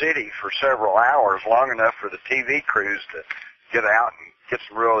major city for several hours, long enough for the TV crews to get out and get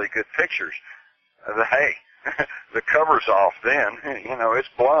some really good pictures? Hey, the cover's off then. It's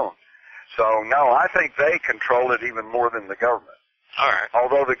blown. So, no, I think they control it even more than the government. All right.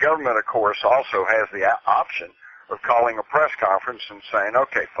 Although the government, of course, also has the option of calling a press conference and saying,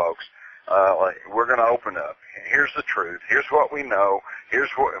 okay, folks, we're going to open up. Here's the truth. Here's what we know. Here's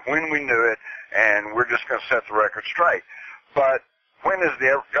when we knew it, and we're just going to set the record straight. But when has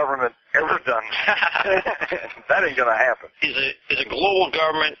the government ever done that? That ain't going to happen. Is a global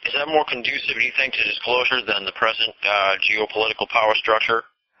government, is that more conducive, do you think, to disclosure than the present geopolitical power structure?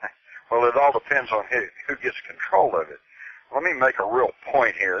 Well, it all depends on who gets control of it. Let me make a real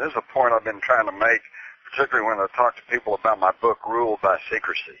point here. This is a point I've been trying to make, particularly when I talk to people about my book, Ruled by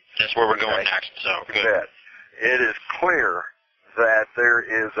Secrecy. That's where we're going next, so good. It is clear that there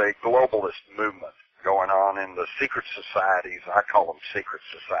is a globalist movement going on in the secret societies, I call them secret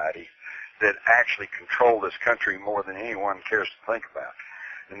societies, that actually control this country more than anyone cares to think about.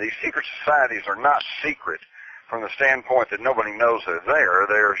 And these secret societies are not secret from the standpoint that nobody knows they're there.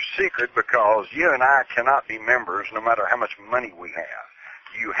 They're secret because you and I cannot be members no matter how much money we have.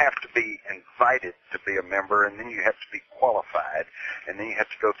 you have to be invited to be a member, and then you have to be qualified, and then you have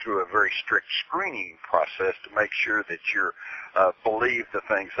to go through a very strict screening process to make sure that you believe the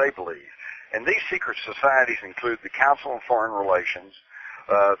things they believe. And these secret societies include the Council on Foreign Relations,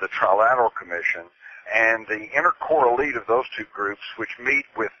 the Trilateral Commission, and the inner core elite of those two groups, which meet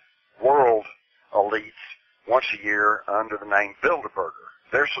with world elites once a year under the name Bilderberger.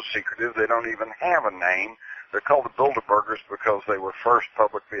 They're so secretive they don't even have a name. They're called the Bilderbergers because they were first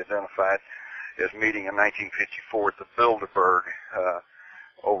publicly identified as meeting in 1954 at the Bilderberg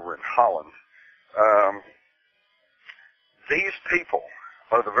over in Holland. These people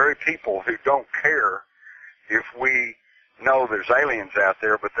are the very people who don't care if we know there's aliens out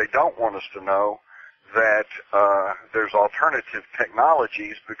there, but they don't want us to know that there's alternative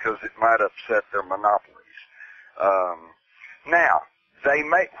technologies because it might upset their monopolies. Now,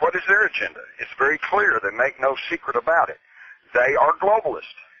 what is their agenda? It's very clear. They make no secret about it. They are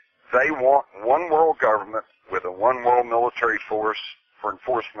globalists. They want one world government with a one world military force for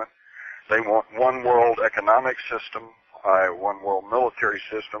enforcement. They want one world economic system, one world military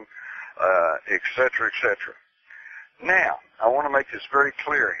system, et cetera, et cetera. Now, I want to make this very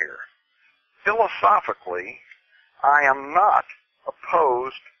clear here. Philosophically, I am not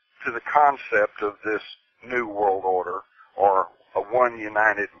opposed to the concept of this new world order or a one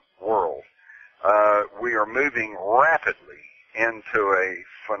united world. We are moving rapidly into a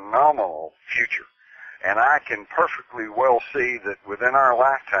phenomenal future. And I can perfectly well see that within our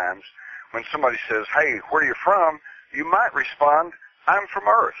lifetimes, when somebody says, hey, where are you from? You might respond, I'm from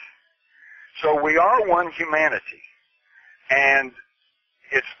Earth. So we are one humanity. And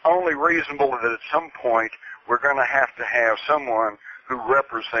it's only reasonable that at some point we're going to have someone who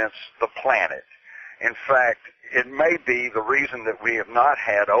represents the planet. In fact, it may be the reason that we have not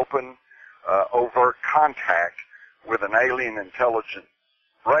had open, overt contact with an alien intelligent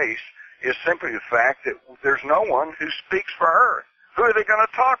race is simply the fact that there's no one who speaks for Earth. Who are they going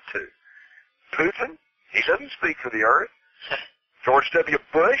to talk to? Putin? He doesn't speak for the Earth. George W.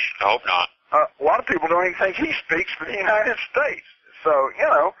 Bush? I hope not. A lot of people don't even think he speaks for the United States. So,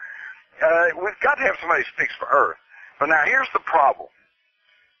 we've got to have somebody who speaks for Earth. But now here's the problem.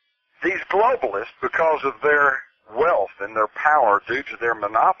 These globalists, because of their wealth and their power due to their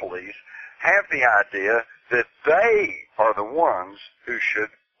monopolies, have the idea that they are the ones who should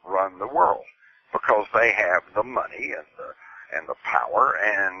run the world because they have the money and the power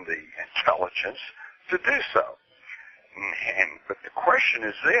and the intelligence to do so. But the question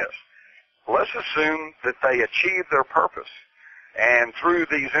is this. Let's assume that they achieve their purpose. And through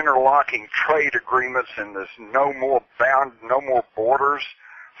these interlocking trade agreements and this no more borders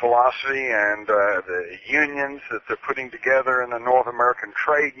philosophy and the unions that they're putting together in the North American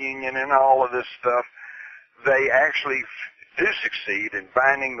Trade Union and all of this stuff, they actually do succeed in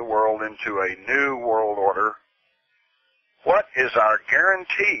binding the world into a new world order. What is our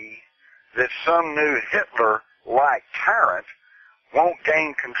guarantee that some new Hitler-like tyrant won't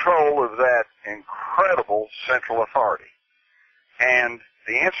gain control of that incredible central authority? And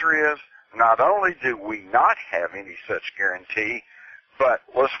the answer is, not only do we not have any such guarantee, but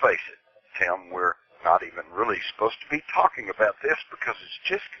let's face it, Tim, we're not even really supposed to be talking about this because it's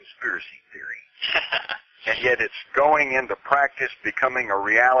just conspiracy theory. And yet it's going into practice, becoming a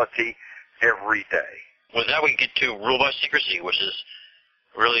reality every day. With that, we get to rule by secrecy, which is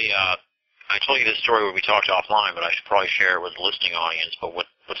really, I told you this story when we talked offline, but I should probably share it with the listening audience. But what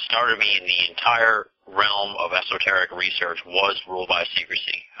started me in the entire realm of esoteric research was rule by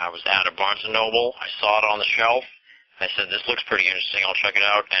secrecy. I was at a Barnes & Noble. I saw it on the shelf. I said, this looks pretty interesting. I'll check it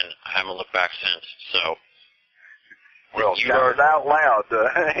out, and I haven't looked back since. So, well, shout it out loud.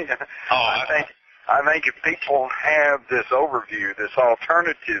 I think if people have this overview, this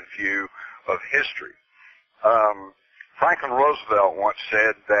alternative view of history, Franklin Roosevelt once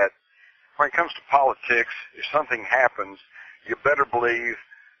said that when it comes to politics, if something happens, you better believe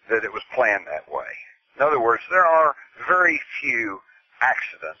that it was planned that way. In other words, there are very few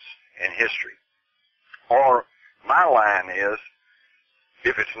accidents in history. Or my line is,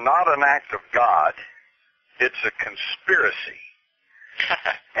 if it's not an act of God, it's a conspiracy.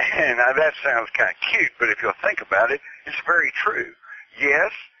 And that sounds kind of cute, but if you'll think about it, it's very true.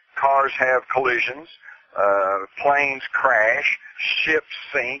 Yes, cars have collisions, planes crash, ships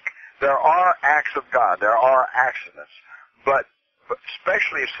sink. There are acts of God. There are accidents. But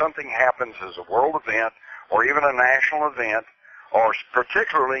especially if something happens as a world event or even a national event, or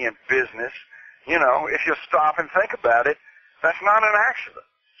particularly in business, if you stop and think about it, that's not an accident.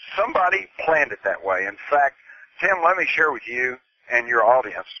 Somebody planned it that way. In fact, Tim, let me share with you and your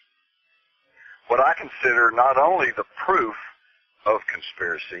audience what I consider not only the proof of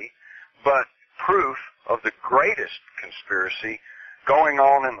conspiracy, but proof of the greatest conspiracy going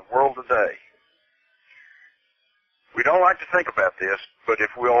on in the world today. We don't like to think about this, but if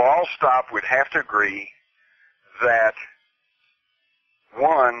we'll all stop, we'd have to agree that,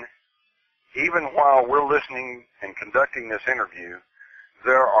 one, even while we're listening and conducting this interview,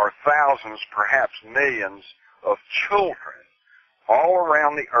 there are thousands, perhaps millions, of children all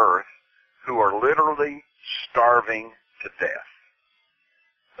around the earth who are literally starving to death.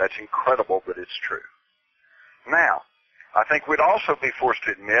 That's incredible, but it's true. Now, I think we'd also be forced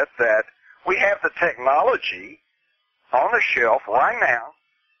to admit that we have the technology on the shelf right now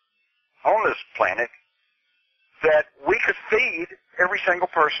on this planet that we could feed every single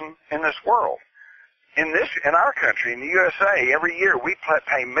person in this world. In our country, in the USA, every year we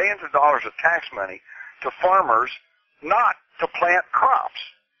pay millions of dollars of tax money to farmers not to plant crops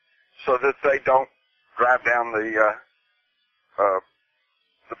so that they don't drive down the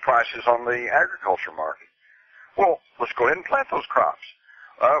prices on the agriculture market. Well, let's go ahead and plant those crops.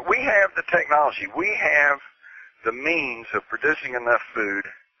 We have the technology. We have the means of producing enough food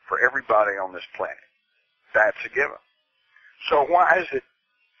for everybody on this planet. That's a given. So why is it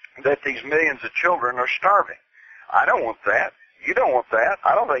that these millions of children are starving? I don't want that. You don't want that.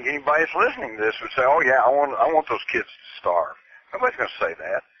 I don't think anybody that's listening to this would say, oh yeah, I want those kids to starve. Nobody's going to say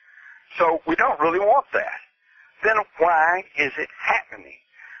that. So we don't really want that. Then why is it happening?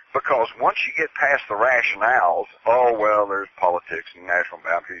 Because once you get past the rationales, oh well, there's politics and national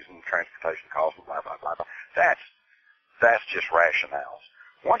boundaries and transportation costs and blah, blah, blah, blah. That's just rationales.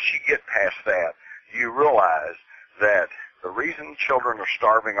 Once you get past that, you realize that the reason children are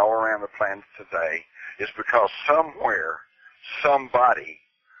starving all around the planet today is because somewhere, somebody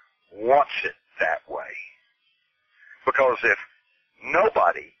wants it that way. Because if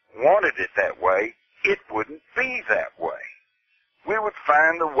nobody wanted it that way, it wouldn't be that way. We would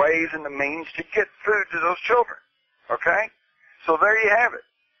find the ways and the means to get food to those children. Okay? So there you have it.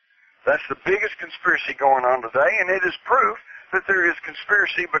 That's the biggest conspiracy going on today, and it is proof that there is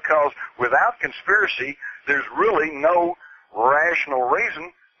conspiracy, because without conspiracy, there's really no rational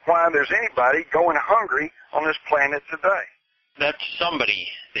reason why there's anybody going hungry on this planet today. That somebody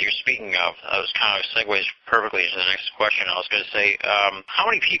that you're speaking of, was kind of segues perfectly into the next question. I was going to say, how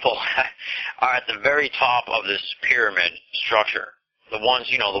many people are at the very top of this pyramid structure? The ones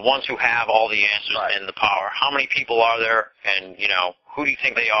who have all the answers Right. and the power. How many people are there? And, who do you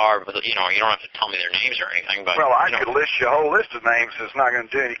think they are? But, you don't have to tell me their names or anything. But, Well, I could list you a whole list of names that's not going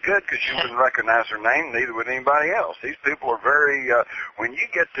to do any good, because you wouldn't recognize their name, neither would anybody else. These people are very, when you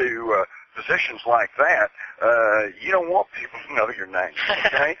get to positions like that, you don't want people to know your name,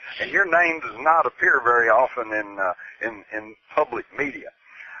 okay? And your name does not appear very often in public media.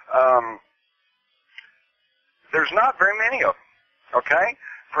 There's not very many of them, okay?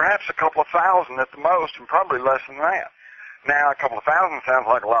 Perhaps a couple of thousand at the most, and probably less than that. Now, a couple of thousand sounds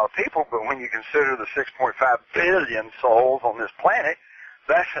like a lot of people, but when you consider the 6.5 billion souls on this planet,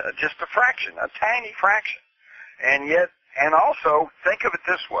 that's just a fraction, a tiny fraction. And also, think of it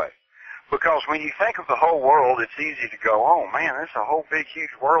this way. Because when you think of the whole world, it's easy to go, oh man, it's a whole big,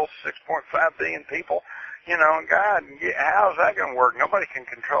 huge world, 6.5 billion people. God, how's that going to work? Nobody can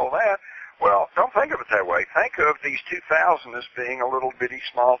control that. Well, don't think of it that way. Think of these 2,000 as being a little bitty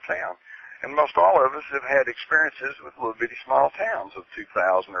small town. And most all of us have had experiences with little bitty small towns of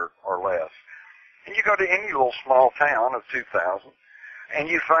 2,000 or less. And you go to any little small town of 2,000, and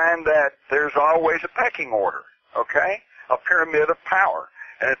you find that there's always a pecking order, okay? A pyramid of power.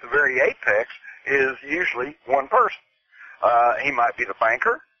 And at the very apex is usually one person. He might be the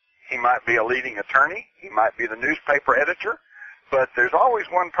banker. He might be a leading attorney. He might be the newspaper editor. But there's always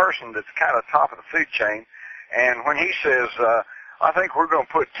one person that's kind of top of the food chain. And when he says, I think we're going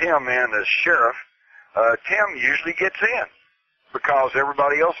to put Tim in as sheriff, Tim usually gets in because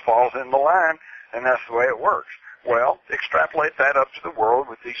everybody else falls in the line, and that's the way it works. Well, extrapolate that up to the world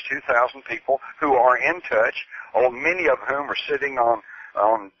with these 2,000 people who are in touch, many of whom are sitting on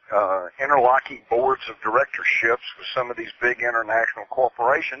interlocking boards of directorships with some of these big international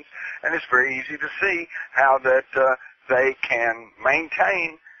corporations, and it's very easy to see how that they can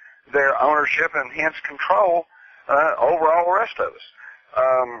maintain their ownership and hence control over all the rest of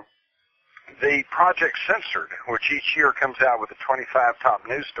us. The Project Censored, which each year comes out with the 25 top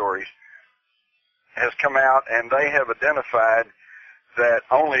news stories, has come out, and they have identified that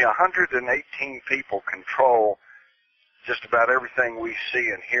only 118 people control just about everything we see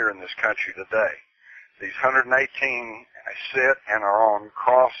and hear in this country today. These 118 sit and are on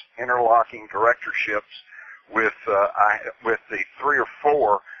cross-interlocking directorships with the 3 or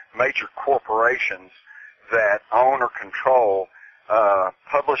 4 major corporations that own or control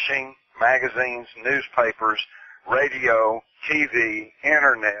publishing, magazines, newspapers, radio, TV,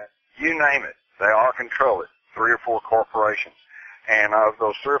 internet, you name it. They all control it, 3 or 4 corporations. And of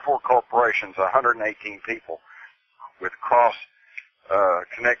those 3 or 4 corporations, 118 people with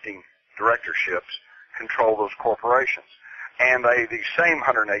cross-connecting directorships control those corporations. And these same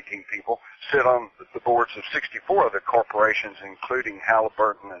 118 people sit on the boards of 64 of the corporations, including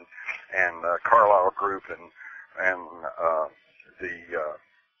Halliburton and Carlyle Group and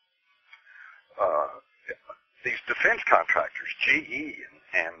these defense contractors, GE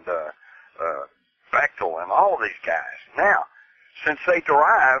and Bechtel and all of these guys. Now, since they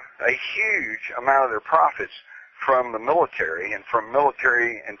derive a huge amount of their profits from the military and from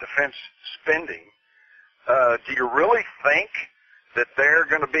military and defense spending, do you really think that they're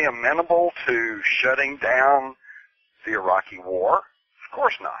going to be amenable to shutting down the Iraqi war? Of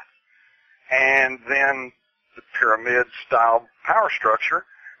course not. And then the pyramid-style power structure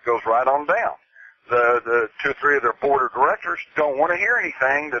goes right on down. The 2 or 3 of their board of directors don't want to hear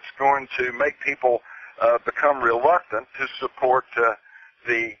anything that's going to make people become reluctant to support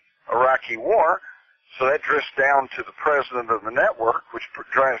the Iraqi war. So that drifts down to the president of the network, which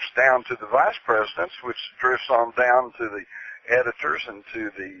drifts down to the vice presidents, which drifts on down to the editors and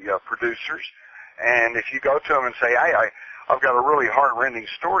to the producers. And if you go to them and say, hey, I've got a really heart-rending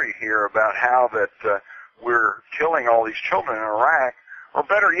story here about how that we're killing all these children in Iraq, or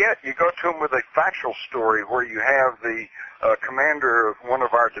better yet, you go to them with a factual story where you have the commander of one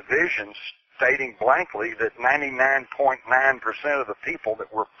of our divisions stating blankly that 99.9% of the people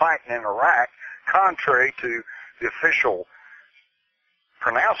that were fighting in Iraq, contrary to the official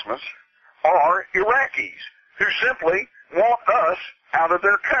pronouncements, are Iraqis who simply want us out of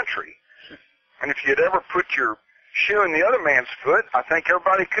their country. And if you'd ever put your shoe in the other man's foot, I think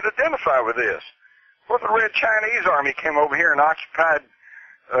everybody could identify with this. What if the Red Chinese Army came over here and occupied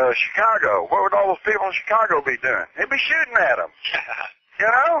Chicago? What would all those people in Chicago be doing? They'd be shooting at them. You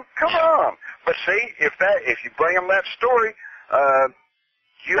know? Come on. But see, if you bring them that story,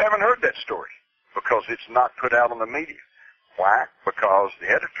 you haven't heard that story because it's not put out on the media. Why? Because the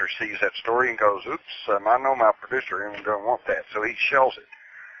editor sees that story and goes, oops, I know my producer isn't going to want that, so he shelves it.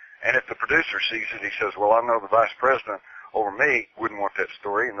 And if the producer sees it, he says, well, I know the vice president over me wouldn't want that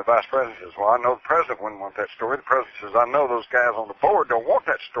story. And the vice president says, well, I know the president wouldn't want that story. The president says, I know those guys on the board don't want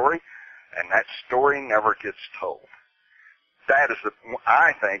that story. And that story never gets told. That is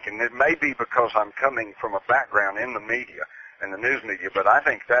I think, and it may be because I'm coming from a background in the media and the news media, but I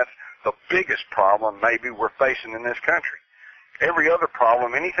think that's the biggest problem maybe we're facing in this country. Every other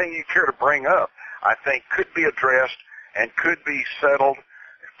problem, anything you care to bring up, I think could be addressed and could be settled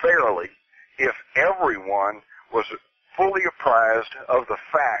fairly if everyone was fully apprised of the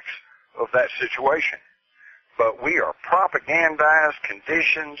facts of that situation. But we are propagandized,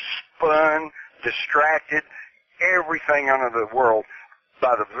 conditioned, spun, distracted, everything under the world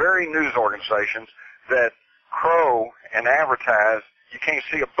by the very news organizations that crow and advertise. You can't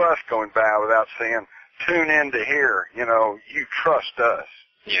see a bus going by without saying, tune in to here, you trust us.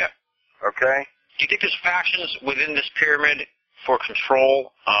 Yeah. Okay? Do you think there's factions within this pyramid for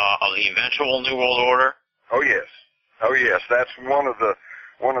control of the eventual New World Order? Oh yes. That's one of the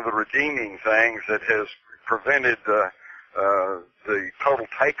redeeming things that has prevented the total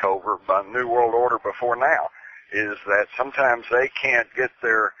takeover by New World Order before now, is that sometimes they can't get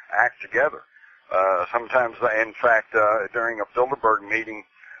their act together. Sometimes, in fact, during a Bilderberg meeting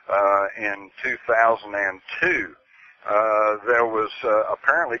in 2002, there was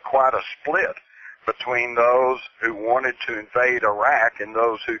apparently quite a split between those who wanted to invade Iraq and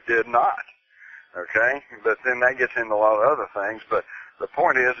those who did not. Okay? But then that gets into a lot of other things. But the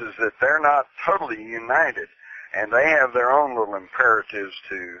point is that they're not totally united, and they have their own little imperatives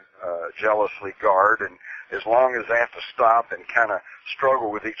to jealously guard, and as long as they have to stop and kind of struggle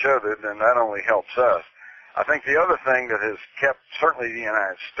with each other, then that only helps us. I think the other thing that has kept certainly the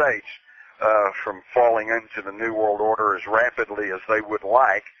United States from falling into the New World Order as rapidly as they would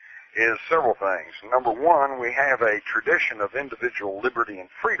like is several things. Number one, we have a tradition of individual liberty and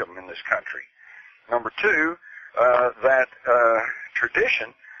freedom in this country. Number two, that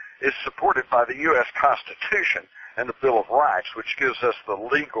tradition is supported by the U.S. Constitution and the Bill of Rights, which gives us the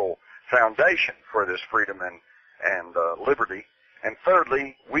legal foundation for this freedom and liberty. And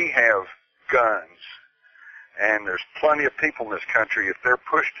thirdly, we have guns. And there's plenty of people in this country, if they're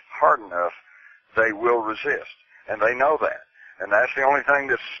pushed hard enough, they will resist. And they know that. And that's the only thing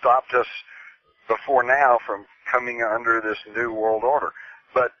that's stopped us before now from coming under this New World Order.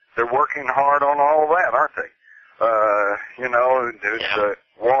 But they're working hard on all of that, aren't they?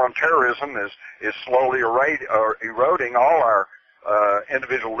 War on terrorism is slowly eroding all our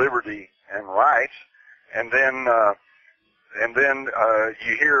individual liberty and rights. And then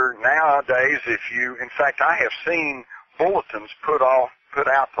you hear nowadays, in fact, I have seen bulletins put out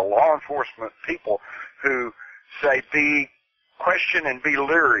to law enforcement people who say, question and be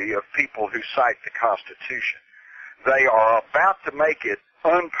leery of people who cite the Constitution. They are about to make it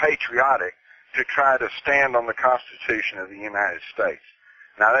unpatriotic to try to stand on the Constitution of the United States.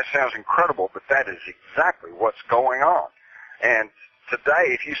 Now that sounds incredible, but that is exactly what's going on. And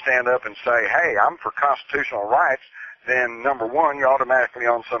today, if you stand up and say, hey, I'm for constitutional rights, then number one, you're automatically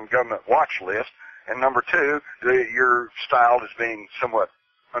on some government watch list, and number two, you're styled as being somewhat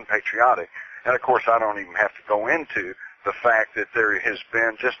unpatriotic. And of course, I don't even have to go into the fact that there has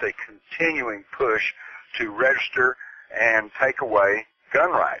been just a continuing push to register and take away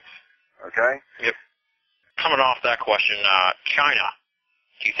gun rights. Okay? Yep. Coming off that question, China,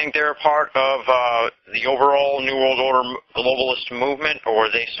 do you think they're a part of the overall New World Order globalist movement, or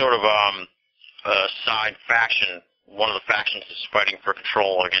are they sort of a side faction, one of the factions that's fighting for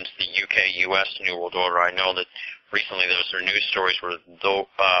control against the UK-US New World Order? I know that recently there was news stories where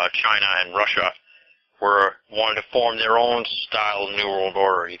China and Russia were wanting to form their own style of New World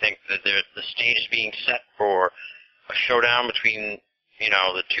Order. Do you think that the stage is being set for a showdown between,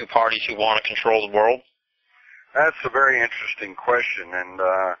 the two parties who want to control the world? That's a very interesting question, and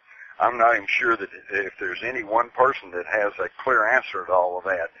I'm not even sure that if there's any one person that has a clear answer to all of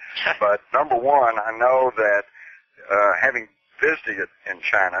that. But number one, I know that having visited in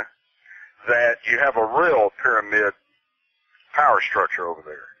China, that you have a real pyramid power structure over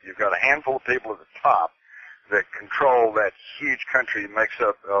there. You've got a handful of people at the top that control that huge country that makes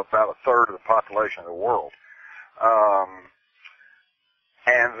up about a third of the population of the world.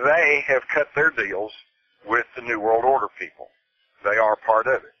 And they have cut their deals with the New World Order people. They are part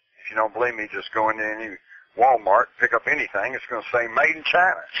of it. If you don't believe me, just go into any Walmart, pick up anything, it's going to say made in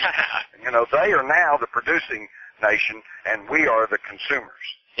China. They are now the producing nation, and we are the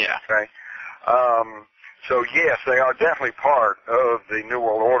consumers. Yeah. Okay? So yes, they are definitely part of the New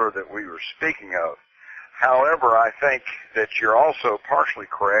World Order that we were speaking of. However, I think that you're also partially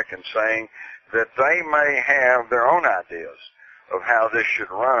correct in saying that they may have their own ideas of how this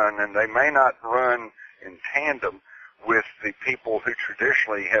should run, and they may not run in tandem with the people who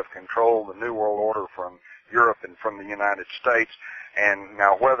traditionally have controlled the New World Order from Europe and from the United States. And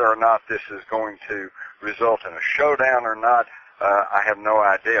now whether or not this is going to result in a showdown or not, I have no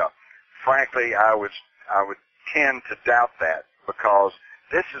idea. Frankly, I would tend to doubt that, because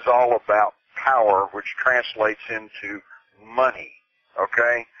this is all about power, which translates into money,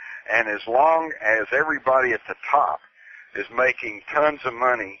 okay? And as long as everybody at the top is making tons of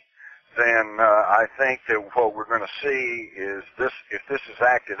money, then I think that what we're going to see is this: if this is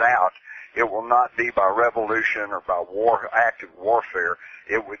acted out, it will not be by revolution or by active warfare.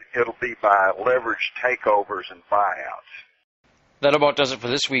 It'll be by leveraged takeovers and buyouts. That about does it for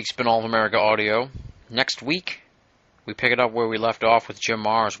this week's Been All of America Audio. Next week, we pick it up where we left off with Jim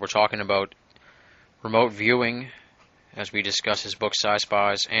Marrs. We're talking about remote viewing as we discuss his book, Sci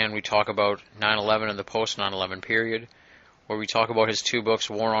Spies, and we talk about 9/11 and the post-9/11 period, where we talk about his two books,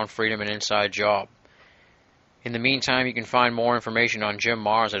 War on Freedom and Inside Job. In the meantime, you can find more information on Jim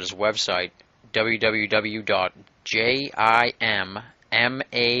Marrs at his website,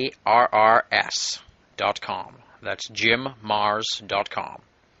 www.jimmarrs.com. That's jimmarrs.com.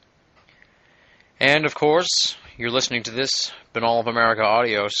 And, of course, you're listening to this Been All of America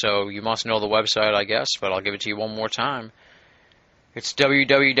Audio, so you must know the website, I guess, but I'll give it to you one more time. It's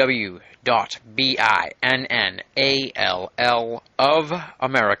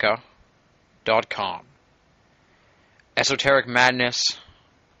www.binnallofamerica.com. Esoteric madness,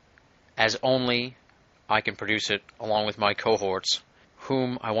 as only I can produce it, along with my cohorts,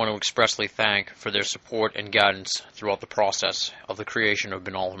 whom I want to expressly thank for their support and guidance throughout the process of the creation of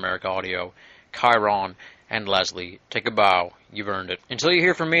Been All of America Audio. Chiron and Leslie, take a bow. You've earned it. Until you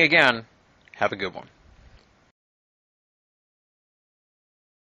hear from me again, have a good one.